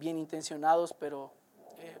bien intencionados, pero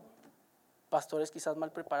pastores quizás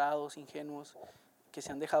mal preparados, ingenuos, que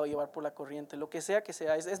se han dejado llevar por la corriente, lo que sea que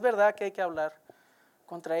sea. Es verdad que hay que hablar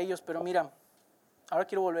contra ellos, pero mira, ahora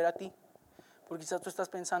quiero volver a ti. Porque quizás tú estás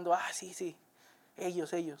pensando, sí,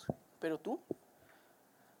 ellos, pero tú,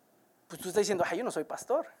 pues tú estás diciendo, yo no soy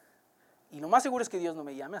pastor. Y lo más seguro es que Dios no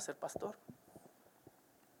me llame a ser pastor.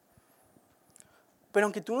 Pero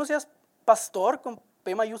aunque tú no seas pastor con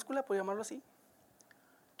P mayúscula, por llamarlo así,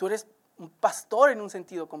 tú eres un pastor en un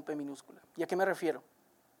sentido con P minúscula. ¿Y a qué me refiero?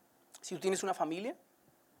 Si tú tienes una familia,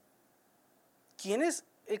 ¿quién es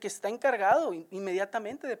el que está encargado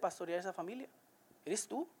inmediatamente de pastorear esa familia? Eres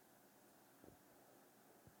tú.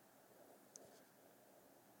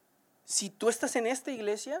 Si tú estás en esta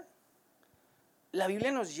iglesia, la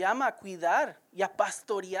Biblia nos llama a cuidar y a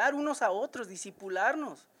pastorear unos a otros,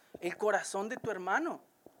 discipularnos el corazón de tu hermano.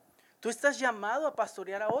 Tú estás llamado a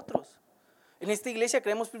pastorear a otros. En esta iglesia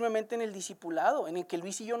creemos firmemente en el discipulado, en el que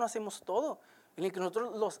Luis y yo no hacemos todo, en el que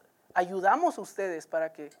nosotros los ayudamos a ustedes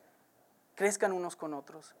para que crezcan unos con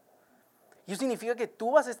otros. Y eso significa que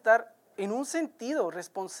tú vas a estar en un sentido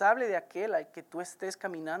responsable de aquel al que tú estés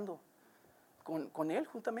caminando con él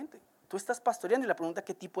juntamente. Tú estás pastoreando y la pregunta,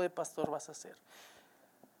 ¿qué tipo de pastor vas a ser?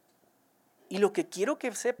 Y lo que quiero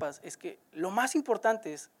que sepas es que lo más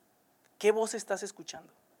importante es qué voz estás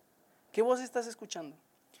escuchando. ¿Qué voz estás escuchando?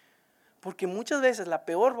 Porque muchas veces la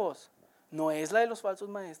peor voz no es la de los falsos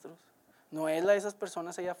maestros, no es la de esas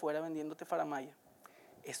personas allá afuera vendiéndote faramaya,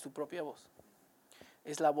 es tu propia voz.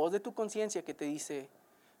 Es la voz de tu conciencia que te dice,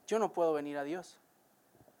 yo no puedo venir a Dios.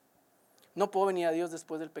 No puedo venir a Dios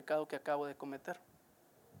después del pecado que acabo de cometer.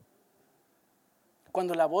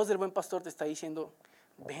 Cuando la voz del buen pastor te está diciendo,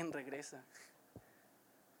 ven, regresa.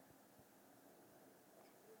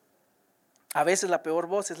 A veces la peor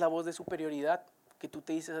voz es la voz de superioridad que tú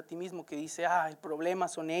te dices a ti mismo, que dice, el problema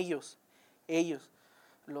son ellos,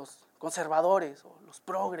 los conservadores, o los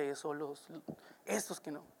progres, o estos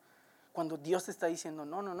que no. Cuando Dios te está diciendo,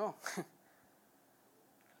 no, el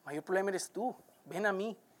mayor problema eres tú, ven a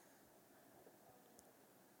mí.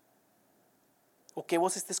 O qué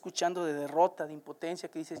voz está escuchando de derrota, de impotencia,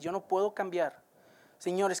 que dices, yo no puedo cambiar.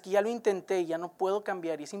 Señor, es que ya lo intenté, ya no puedo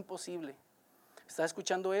cambiar y es imposible. ¿Estás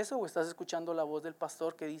escuchando eso o estás escuchando la voz del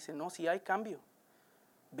pastor que dice, no, sí hay cambio?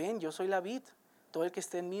 Ven, yo soy la vid, todo el que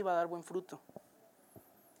esté en mí va a dar buen fruto.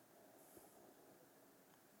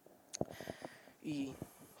 Y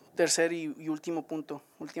tercer y último punto,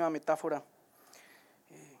 última metáfora.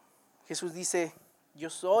 Jesús dice, yo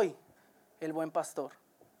soy el buen pastor.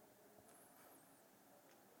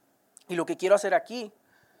 Y lo que quiero hacer aquí,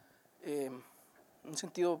 en un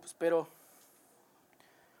sentido, espero,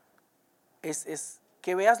 es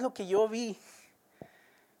que veas lo que yo vi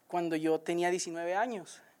cuando yo tenía 19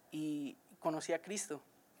 años y conocí a Cristo.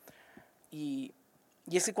 Y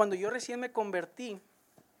es que cuando yo recién me convertí,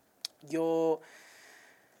 yo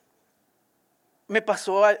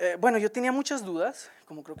tenía muchas dudas,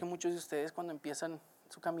 como creo que muchos de ustedes cuando empiezan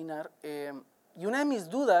su caminar, y una de mis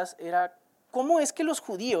dudas era, ¿cómo es que los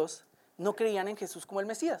judíos no creían en Jesús como el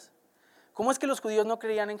Mesías? ¿Cómo es que los judíos no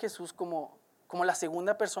creían en Jesús como la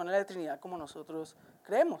segunda persona de la Trinidad como nosotros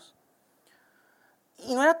creemos?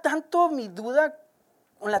 Y no era tanto mi duda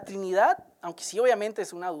con la Trinidad, aunque sí obviamente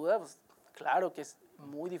es una duda, pues claro que es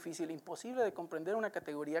muy difícil e imposible de comprender una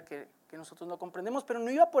categoría que nosotros no comprendemos, pero no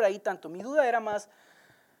iba por ahí tanto. Mi duda era más,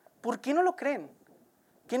 ¿por qué no lo creen?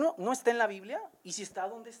 ¿Qué no está en la Biblia? ¿Y si está,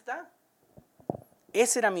 dónde está?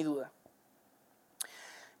 Esa era mi duda.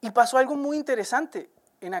 Y pasó algo muy interesante.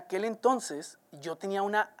 En aquel entonces yo tenía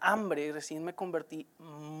una hambre, recién me convertí,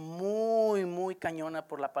 muy, muy cañona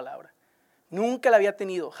por la palabra. Nunca la había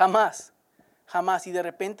tenido, jamás. Y de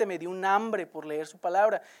repente me dio un hambre por leer su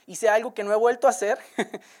palabra. Hice algo que no he vuelto a hacer,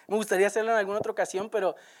 me gustaría hacerlo en alguna otra ocasión,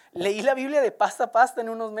 pero leí la Biblia de pasta a pasta en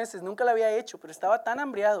unos meses, nunca la había hecho, pero estaba tan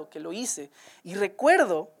hambriado que lo hice. Y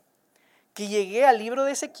recuerdo que llegué al libro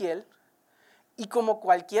de Ezequiel, y como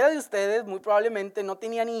cualquiera de ustedes, muy probablemente no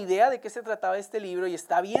tenía ni idea de qué se trataba este libro, y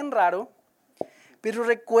está bien raro, pero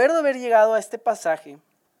recuerdo haber llegado a este pasaje,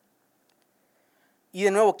 y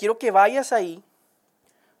de nuevo, quiero que vayas ahí.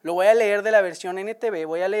 Lo voy a leer de la versión NTV,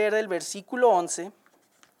 voy a leer del versículo 11.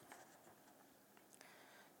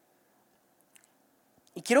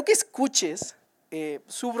 Y quiero que escuches,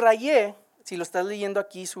 subrayé, si lo estás leyendo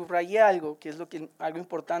aquí, subrayé algo, que es algo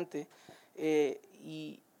importante,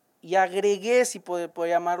 y agregué, si puedo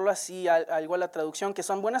llamarlo así, algo a la traducción, que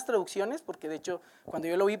son buenas traducciones, porque de hecho, cuando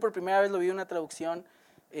yo lo vi por primera vez, lo vi en una traducción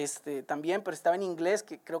también, pero estaba en inglés,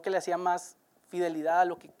 que creo que le hacía más fidelidad a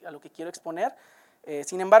lo que quiero exponer.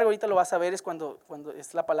 Sin embargo, ahorita lo vas a ver, es cuando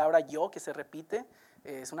es la palabra yo que se repite,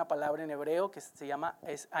 es una palabra en hebreo que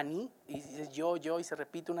es ani, y dices yo, y se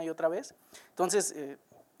repite una y otra vez. Entonces,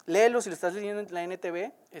 léelo, si lo estás leyendo en la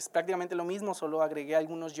NTV, es prácticamente lo mismo, solo agregué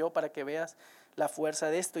algunos yo para que veas la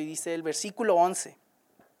fuerza de esto. Y dice el versículo 11,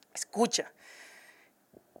 escucha,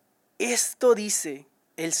 esto dice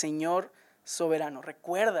el Señor soberano.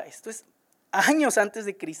 Recuerda, esto es años antes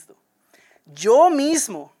de Cristo. Yo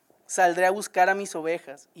mismo saldré a buscar a mis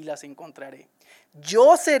ovejas y las encontraré.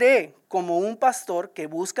 Yo seré como un pastor que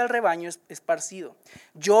busca el rebaño esparcido.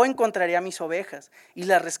 Yo encontraré a mis ovejas y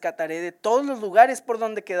las rescataré de todos los lugares por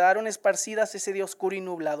donde quedaron esparcidas ese día oscuro y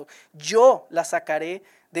nublado. Yo las sacaré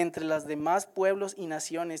de entre los demás pueblos y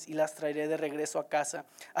naciones y las traeré de regreso a casa,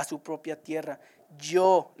 a su propia tierra.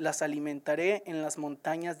 Yo las alimentaré en las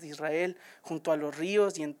montañas de Israel, junto a los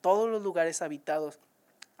ríos y en todos los lugares habitados.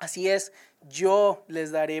 Así es, yo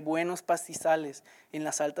les daré buenos pastizales en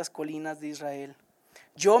las altas colinas de Israel.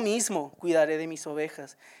 Yo mismo cuidaré de mis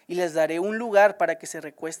ovejas y les daré un lugar para que se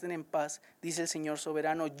recuesten en paz, dice el Señor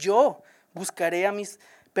soberano. Yo buscaré a mis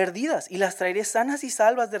perdidas y las traeré sanas y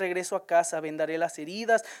salvas de regreso a casa. Vendaré las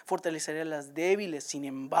heridas, fortaleceré a las débiles. Sin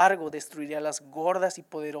embargo, destruiré a las gordas y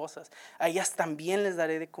poderosas. A ellas también les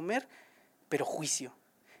daré de comer, pero juicio.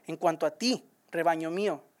 En cuanto a ti, rebaño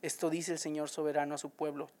mío, esto dice el Señor soberano a su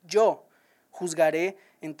pueblo, yo juzgaré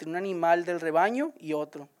entre un animal del rebaño y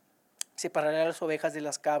otro. Separaré a las ovejas de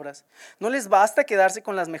las cabras. ¿No les basta quedarse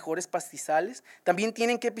con las mejores pastizales? También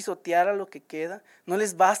tienen que pisotear a lo que queda. ¿No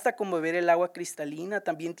les basta con beber el agua cristalina?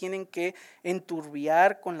 También tienen que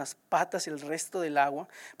enturbiar con las patas el resto del agua.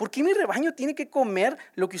 ¿Por qué mi rebaño tiene que comer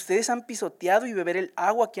lo que ustedes han pisoteado y beber el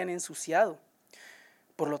agua que han ensuciado?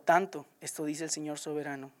 Por lo tanto, esto dice el Señor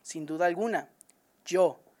soberano, sin duda alguna,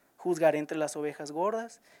 yo juzgaré entre las ovejas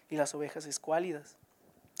gordas y las ovejas escuálidas.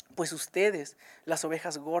 Pues ustedes, las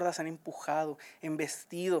ovejas gordas, han empujado,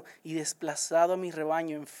 embestido y desplazado a mi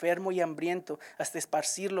rebaño, enfermo y hambriento, hasta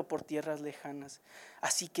esparcirlo por tierras lejanas.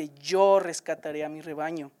 Así que yo rescataré a mi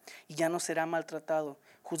rebaño y ya no será maltratado.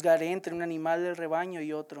 Juzgaré entre un animal del rebaño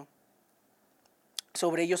y otro.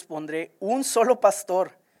 Sobre ellos pondré un solo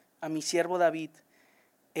pastor, a mi siervo David.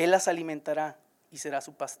 Él las alimentará y será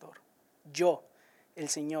su pastor. Yo, el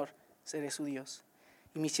Señor, seré su Dios.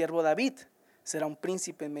 Y mi siervo David será un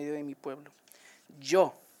príncipe en medio de mi pueblo.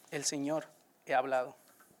 Yo, el Señor, he hablado.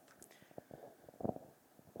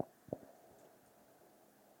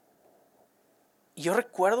 Y yo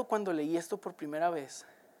recuerdo cuando leí esto por primera vez.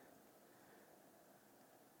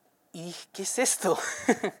 Y dije, ¿qué es esto?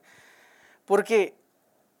 Porque,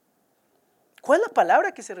 ¿cuál es la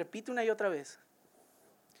palabra que se repite una y otra vez?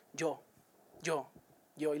 Yo.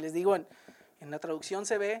 Y les digo, en la traducción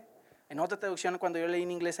se ve, en otra traducción cuando yo leí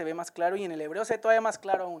en inglés se ve más claro y en el hebreo se ve todavía más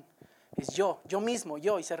claro aún. Es yo mismo,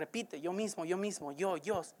 y se repite, yo mismo,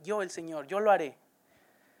 yo el Señor, yo lo haré.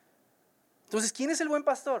 Entonces, ¿quién es el buen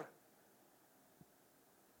pastor?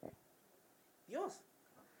 Dios.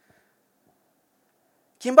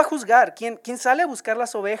 ¿Quién va a juzgar? ¿Quién sale a buscar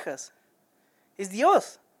las ovejas? Es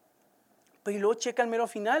Dios. Pero luego checa el mero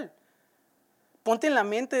final. Ponte en la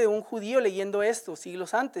mente de un judío leyendo esto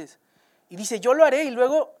siglos antes. Y dice, yo lo haré. Y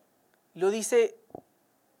luego lo dice,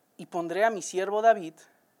 y pondré a mi siervo David,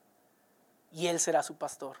 y él será su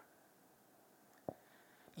pastor.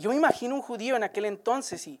 Yo me imagino un judío en aquel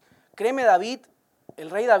entonces, y créeme, David, el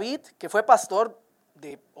rey David, que fue pastor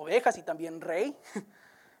de ovejas y también rey,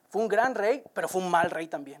 fue un gran rey, pero fue un mal rey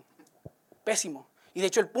también. Pésimo. Y de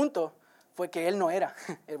hecho el punto fue que él no era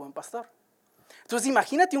el buen pastor. Entonces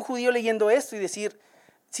imagínate un judío leyendo esto y decir,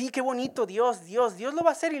 sí, qué bonito, Dios lo va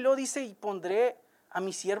a hacer. Y luego dice, y pondré a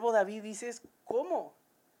mi siervo David. Dices, ¿cómo?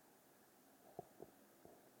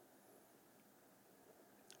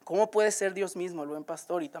 ¿Cómo puede ser Dios mismo el buen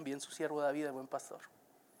pastor y también su siervo David el buen pastor?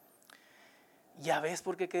 ¿Ya ves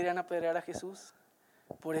por qué querían apedrear a Jesús?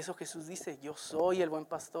 Por eso Jesús dice, yo soy el buen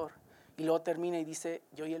pastor. Y luego termina y dice,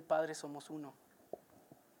 yo y el Padre somos uno.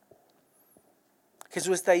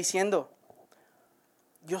 Jesús está diciendo,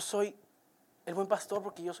 yo soy el buen pastor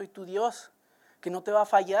porque yo soy tu Dios, que no te va a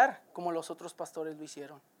fallar como los otros pastores lo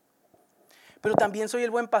hicieron. Pero también soy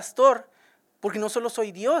el buen pastor porque no solo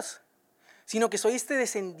soy Dios, sino que soy este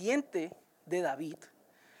descendiente de David,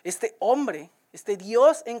 este hombre, este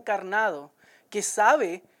Dios encarnado que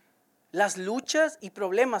sabe las luchas y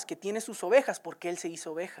problemas que tiene sus ovejas porque Él se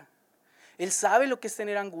hizo oveja. Él sabe lo que es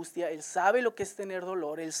tener angustia, Él sabe lo que es tener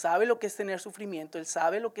dolor, Él sabe lo que es tener sufrimiento, Él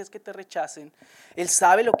sabe lo que es que te rechacen, Él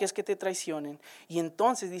sabe lo que es que te traicionen. Y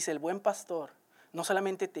entonces dice, el buen pastor no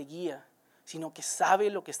solamente te guía, sino que sabe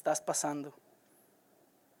lo que estás pasando.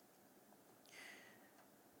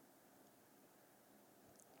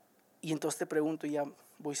 Y entonces te pregunto, y ya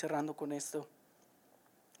voy cerrando con esto,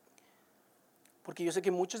 porque yo sé que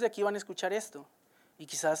muchos de aquí van a escuchar esto, y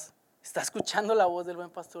quizás está escuchando la voz del buen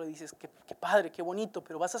pastor y dices, qué padre, qué bonito,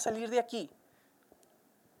 pero vas a salir de aquí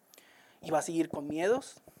y vas a seguir con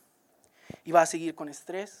miedos, y vas a seguir con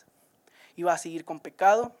estrés, y vas a seguir con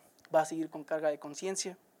pecado, vas a seguir con carga de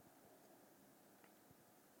conciencia.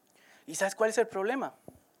 ¿Y sabes cuál es el problema?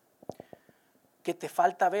 Que te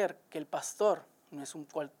falta ver que el pastor no es un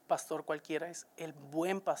pastor cualquiera, es el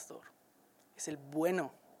buen pastor, es el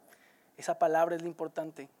bueno. Esa palabra es lo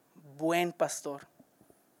importante, buen pastor.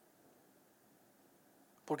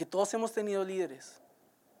 Porque todos hemos tenido líderes,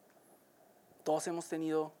 todos hemos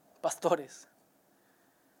tenido pastores,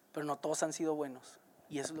 pero no todos han sido buenos.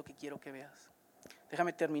 Y eso es lo que quiero que veas.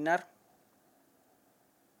 Déjame terminar.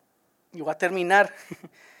 Yo voy a terminar.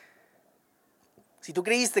 Si tú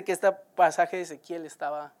creíste que este pasaje de Ezequiel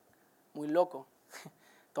estaba muy loco,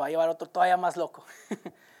 te va a llevar otro todavía más loco.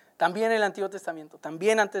 También en el Antiguo Testamento,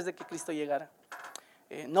 también antes de que Cristo llegara.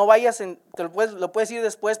 No vayas, lo puedes ir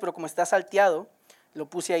después, pero como está salteado, lo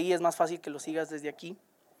puse ahí, es más fácil que lo sigas desde aquí.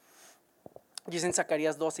 Y es en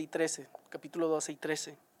Zacarías 12 y 13, capítulo 12 y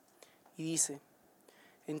 13. Y dice,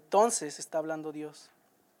 entonces está hablando Dios,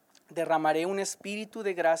 derramaré un espíritu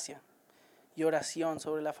de gracia y oración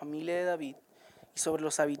sobre la familia de David y sobre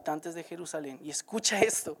los habitantes de Jerusalén. Y escucha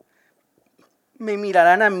esto, me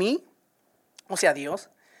mirarán a mí, o sea Dios,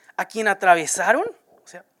 a quien atravesaron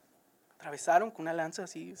con una lanza,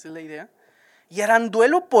 así esa es la idea, y harán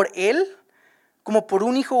duelo por él como por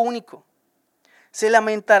un hijo único. Se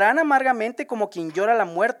lamentarán amargamente como quien llora la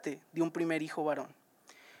muerte de un primer hijo varón.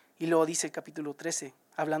 Y luego dice el capítulo 13,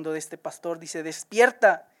 hablando de este pastor, dice,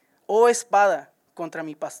 despierta, oh espada, contra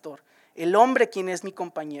mi pastor, el hombre quien es mi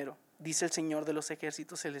compañero. dice el Señor de los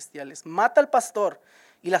ejércitos celestiales. Mata al pastor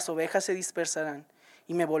y las ovejas se dispersarán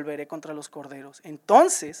y me volveré contra los corderos.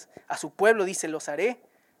 Entonces a su pueblo dice, los haré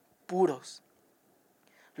puros.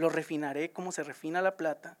 Los refinaré como se refina la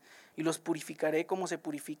plata y los purificaré como se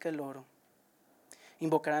purifica el oro.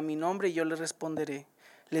 Invocarán mi nombre y yo les responderé.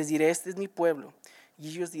 Les diré, este es mi pueblo. Y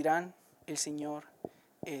ellos dirán, el Señor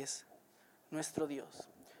es nuestro Dios.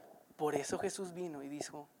 Por eso Jesús vino y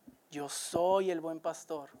dijo, yo soy el buen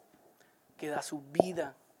pastor que da su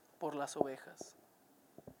vida por las ovejas.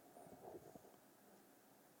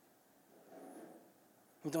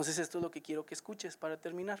 Entonces esto es lo que quiero que escuches para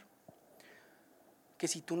terminar. Que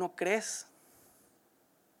si tú no crees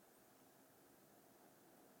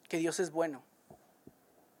que Dios es bueno,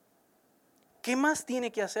 ¿qué más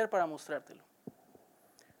tiene que hacer para mostrártelo?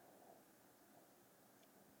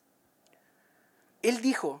 Él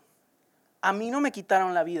dijo, a mí no me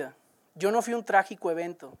quitaron la vida. Yo no fui un trágico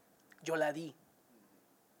evento, yo la di.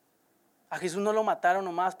 A Jesús no lo mataron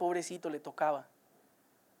nomás, pobrecito, le tocaba.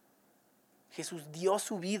 Jesús dio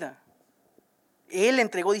su vida. Él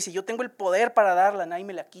entregó, dice, yo tengo el poder para darla, nadie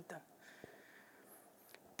me la quita.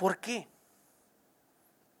 ¿Por qué?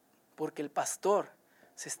 Porque el pastor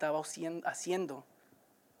se estaba haciendo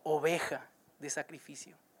oveja de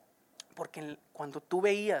sacrificio. Porque cuando tú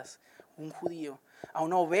veías un judío a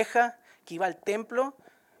una oveja que iba al templo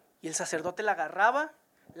y el sacerdote la agarraba,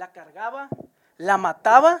 la cargaba, la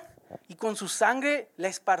mataba y con su sangre la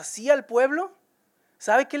esparcía al pueblo,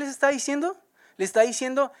 ¿sabe qué les está diciendo? Le está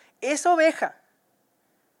diciendo, esa oveja,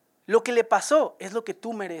 lo que le pasó es lo que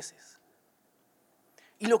tú mereces.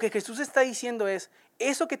 Y lo que Jesús está diciendo es,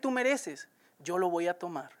 eso que tú mereces, yo lo voy a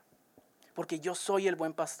tomar. Porque yo soy el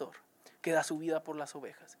buen pastor que da su vida por las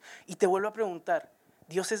ovejas. Y te vuelvo a preguntar,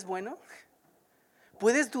 ¿Dios es bueno?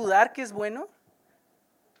 ¿Puedes dudar que es bueno?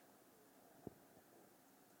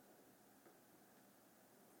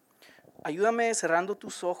 Ayúdame cerrando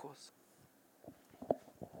tus ojos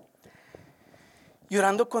y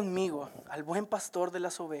orando conmigo al buen pastor de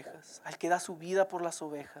las ovejas, al que da su vida por las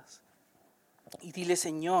ovejas. Y dile,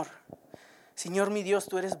 Señor mi Dios,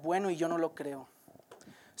 tú eres bueno y yo no lo creo.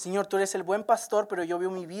 Señor, tú eres el buen pastor, pero yo veo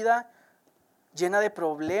mi vida llena de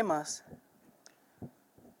problemas,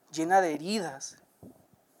 llena de heridas,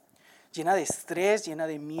 llena de estrés, llena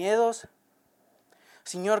de miedos.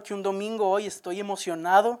 Señor, que un domingo hoy estoy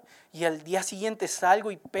emocionado y al día siguiente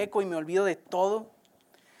salgo y peco y me olvido de todo.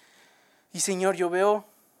 Y Señor, yo veo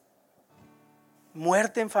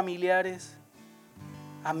muerte en familiares,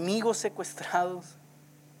 amigos secuestrados.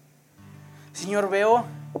 Señor, veo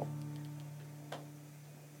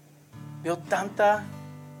tanta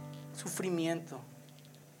sufrimiento,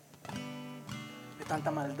 veo tanta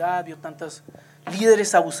maldad, veo tantos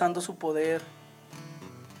líderes abusando su poder,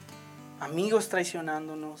 amigos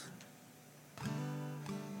traicionándonos.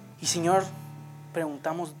 Y Señor,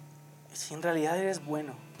 preguntamos si en realidad eres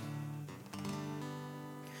bueno.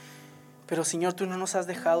 Pero Señor, tú no nos has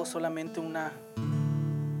dejado solamente una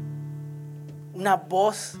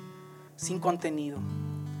voz sin contenido.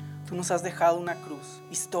 Tú nos has dejado una cruz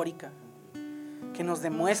histórica que nos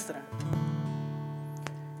demuestra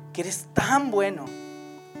que eres tan bueno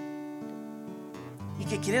y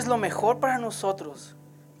que quieres lo mejor para nosotros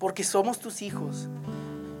porque somos tus hijos,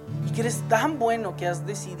 y que eres tan bueno que has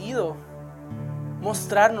decidido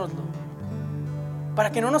mostrárnoslo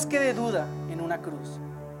para que no nos quede duda en una cruz.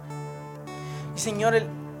 Y Señor, el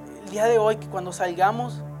día de hoy, que cuando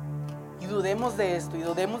salgamos y dudemos de esto y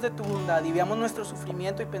dudemos de tu bondad y veamos nuestro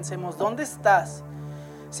sufrimiento y pensemos, ¿dónde estás?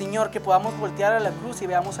 Señor, que podamos voltear a la cruz y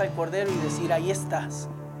veamos al Cordero y decir, ahí estás.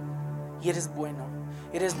 Y eres bueno.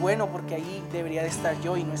 Eres bueno porque ahí debería de estar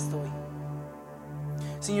yo y no estoy.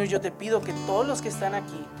 Señor, yo te pido que todos los que están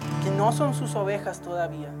aquí, que no son sus ovejas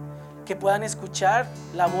todavía, que puedan escuchar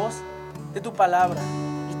la voz de tu palabra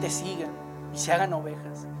y te sigan y se hagan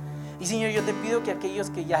ovejas. Y Señor, yo te pido que aquellos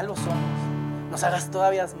que ya lo somos, nos hagas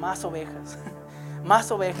todavía más ovejas,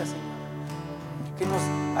 Señor. Que nos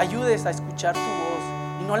ayudes a escuchar tu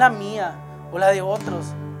voz y no la mía o la de otros,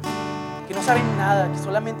 que no saben nada, que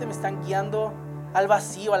solamente me están guiando al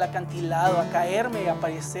vacío, al acantilado, a caerme y a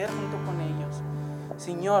aparecer junto con ellos.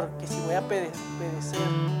 Señor, que si voy a perecer,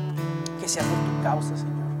 que sea por tu causa,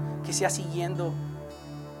 Señor, que sea siguiendo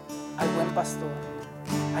al buen pastor.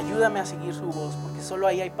 Ayúdame a seguir su voz, porque solo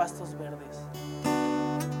ahí hay pastos verdes.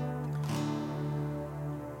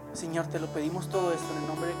 Señor, te lo pedimos todo esto en el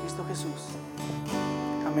nombre de Cristo Jesús.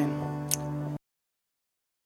 Amén.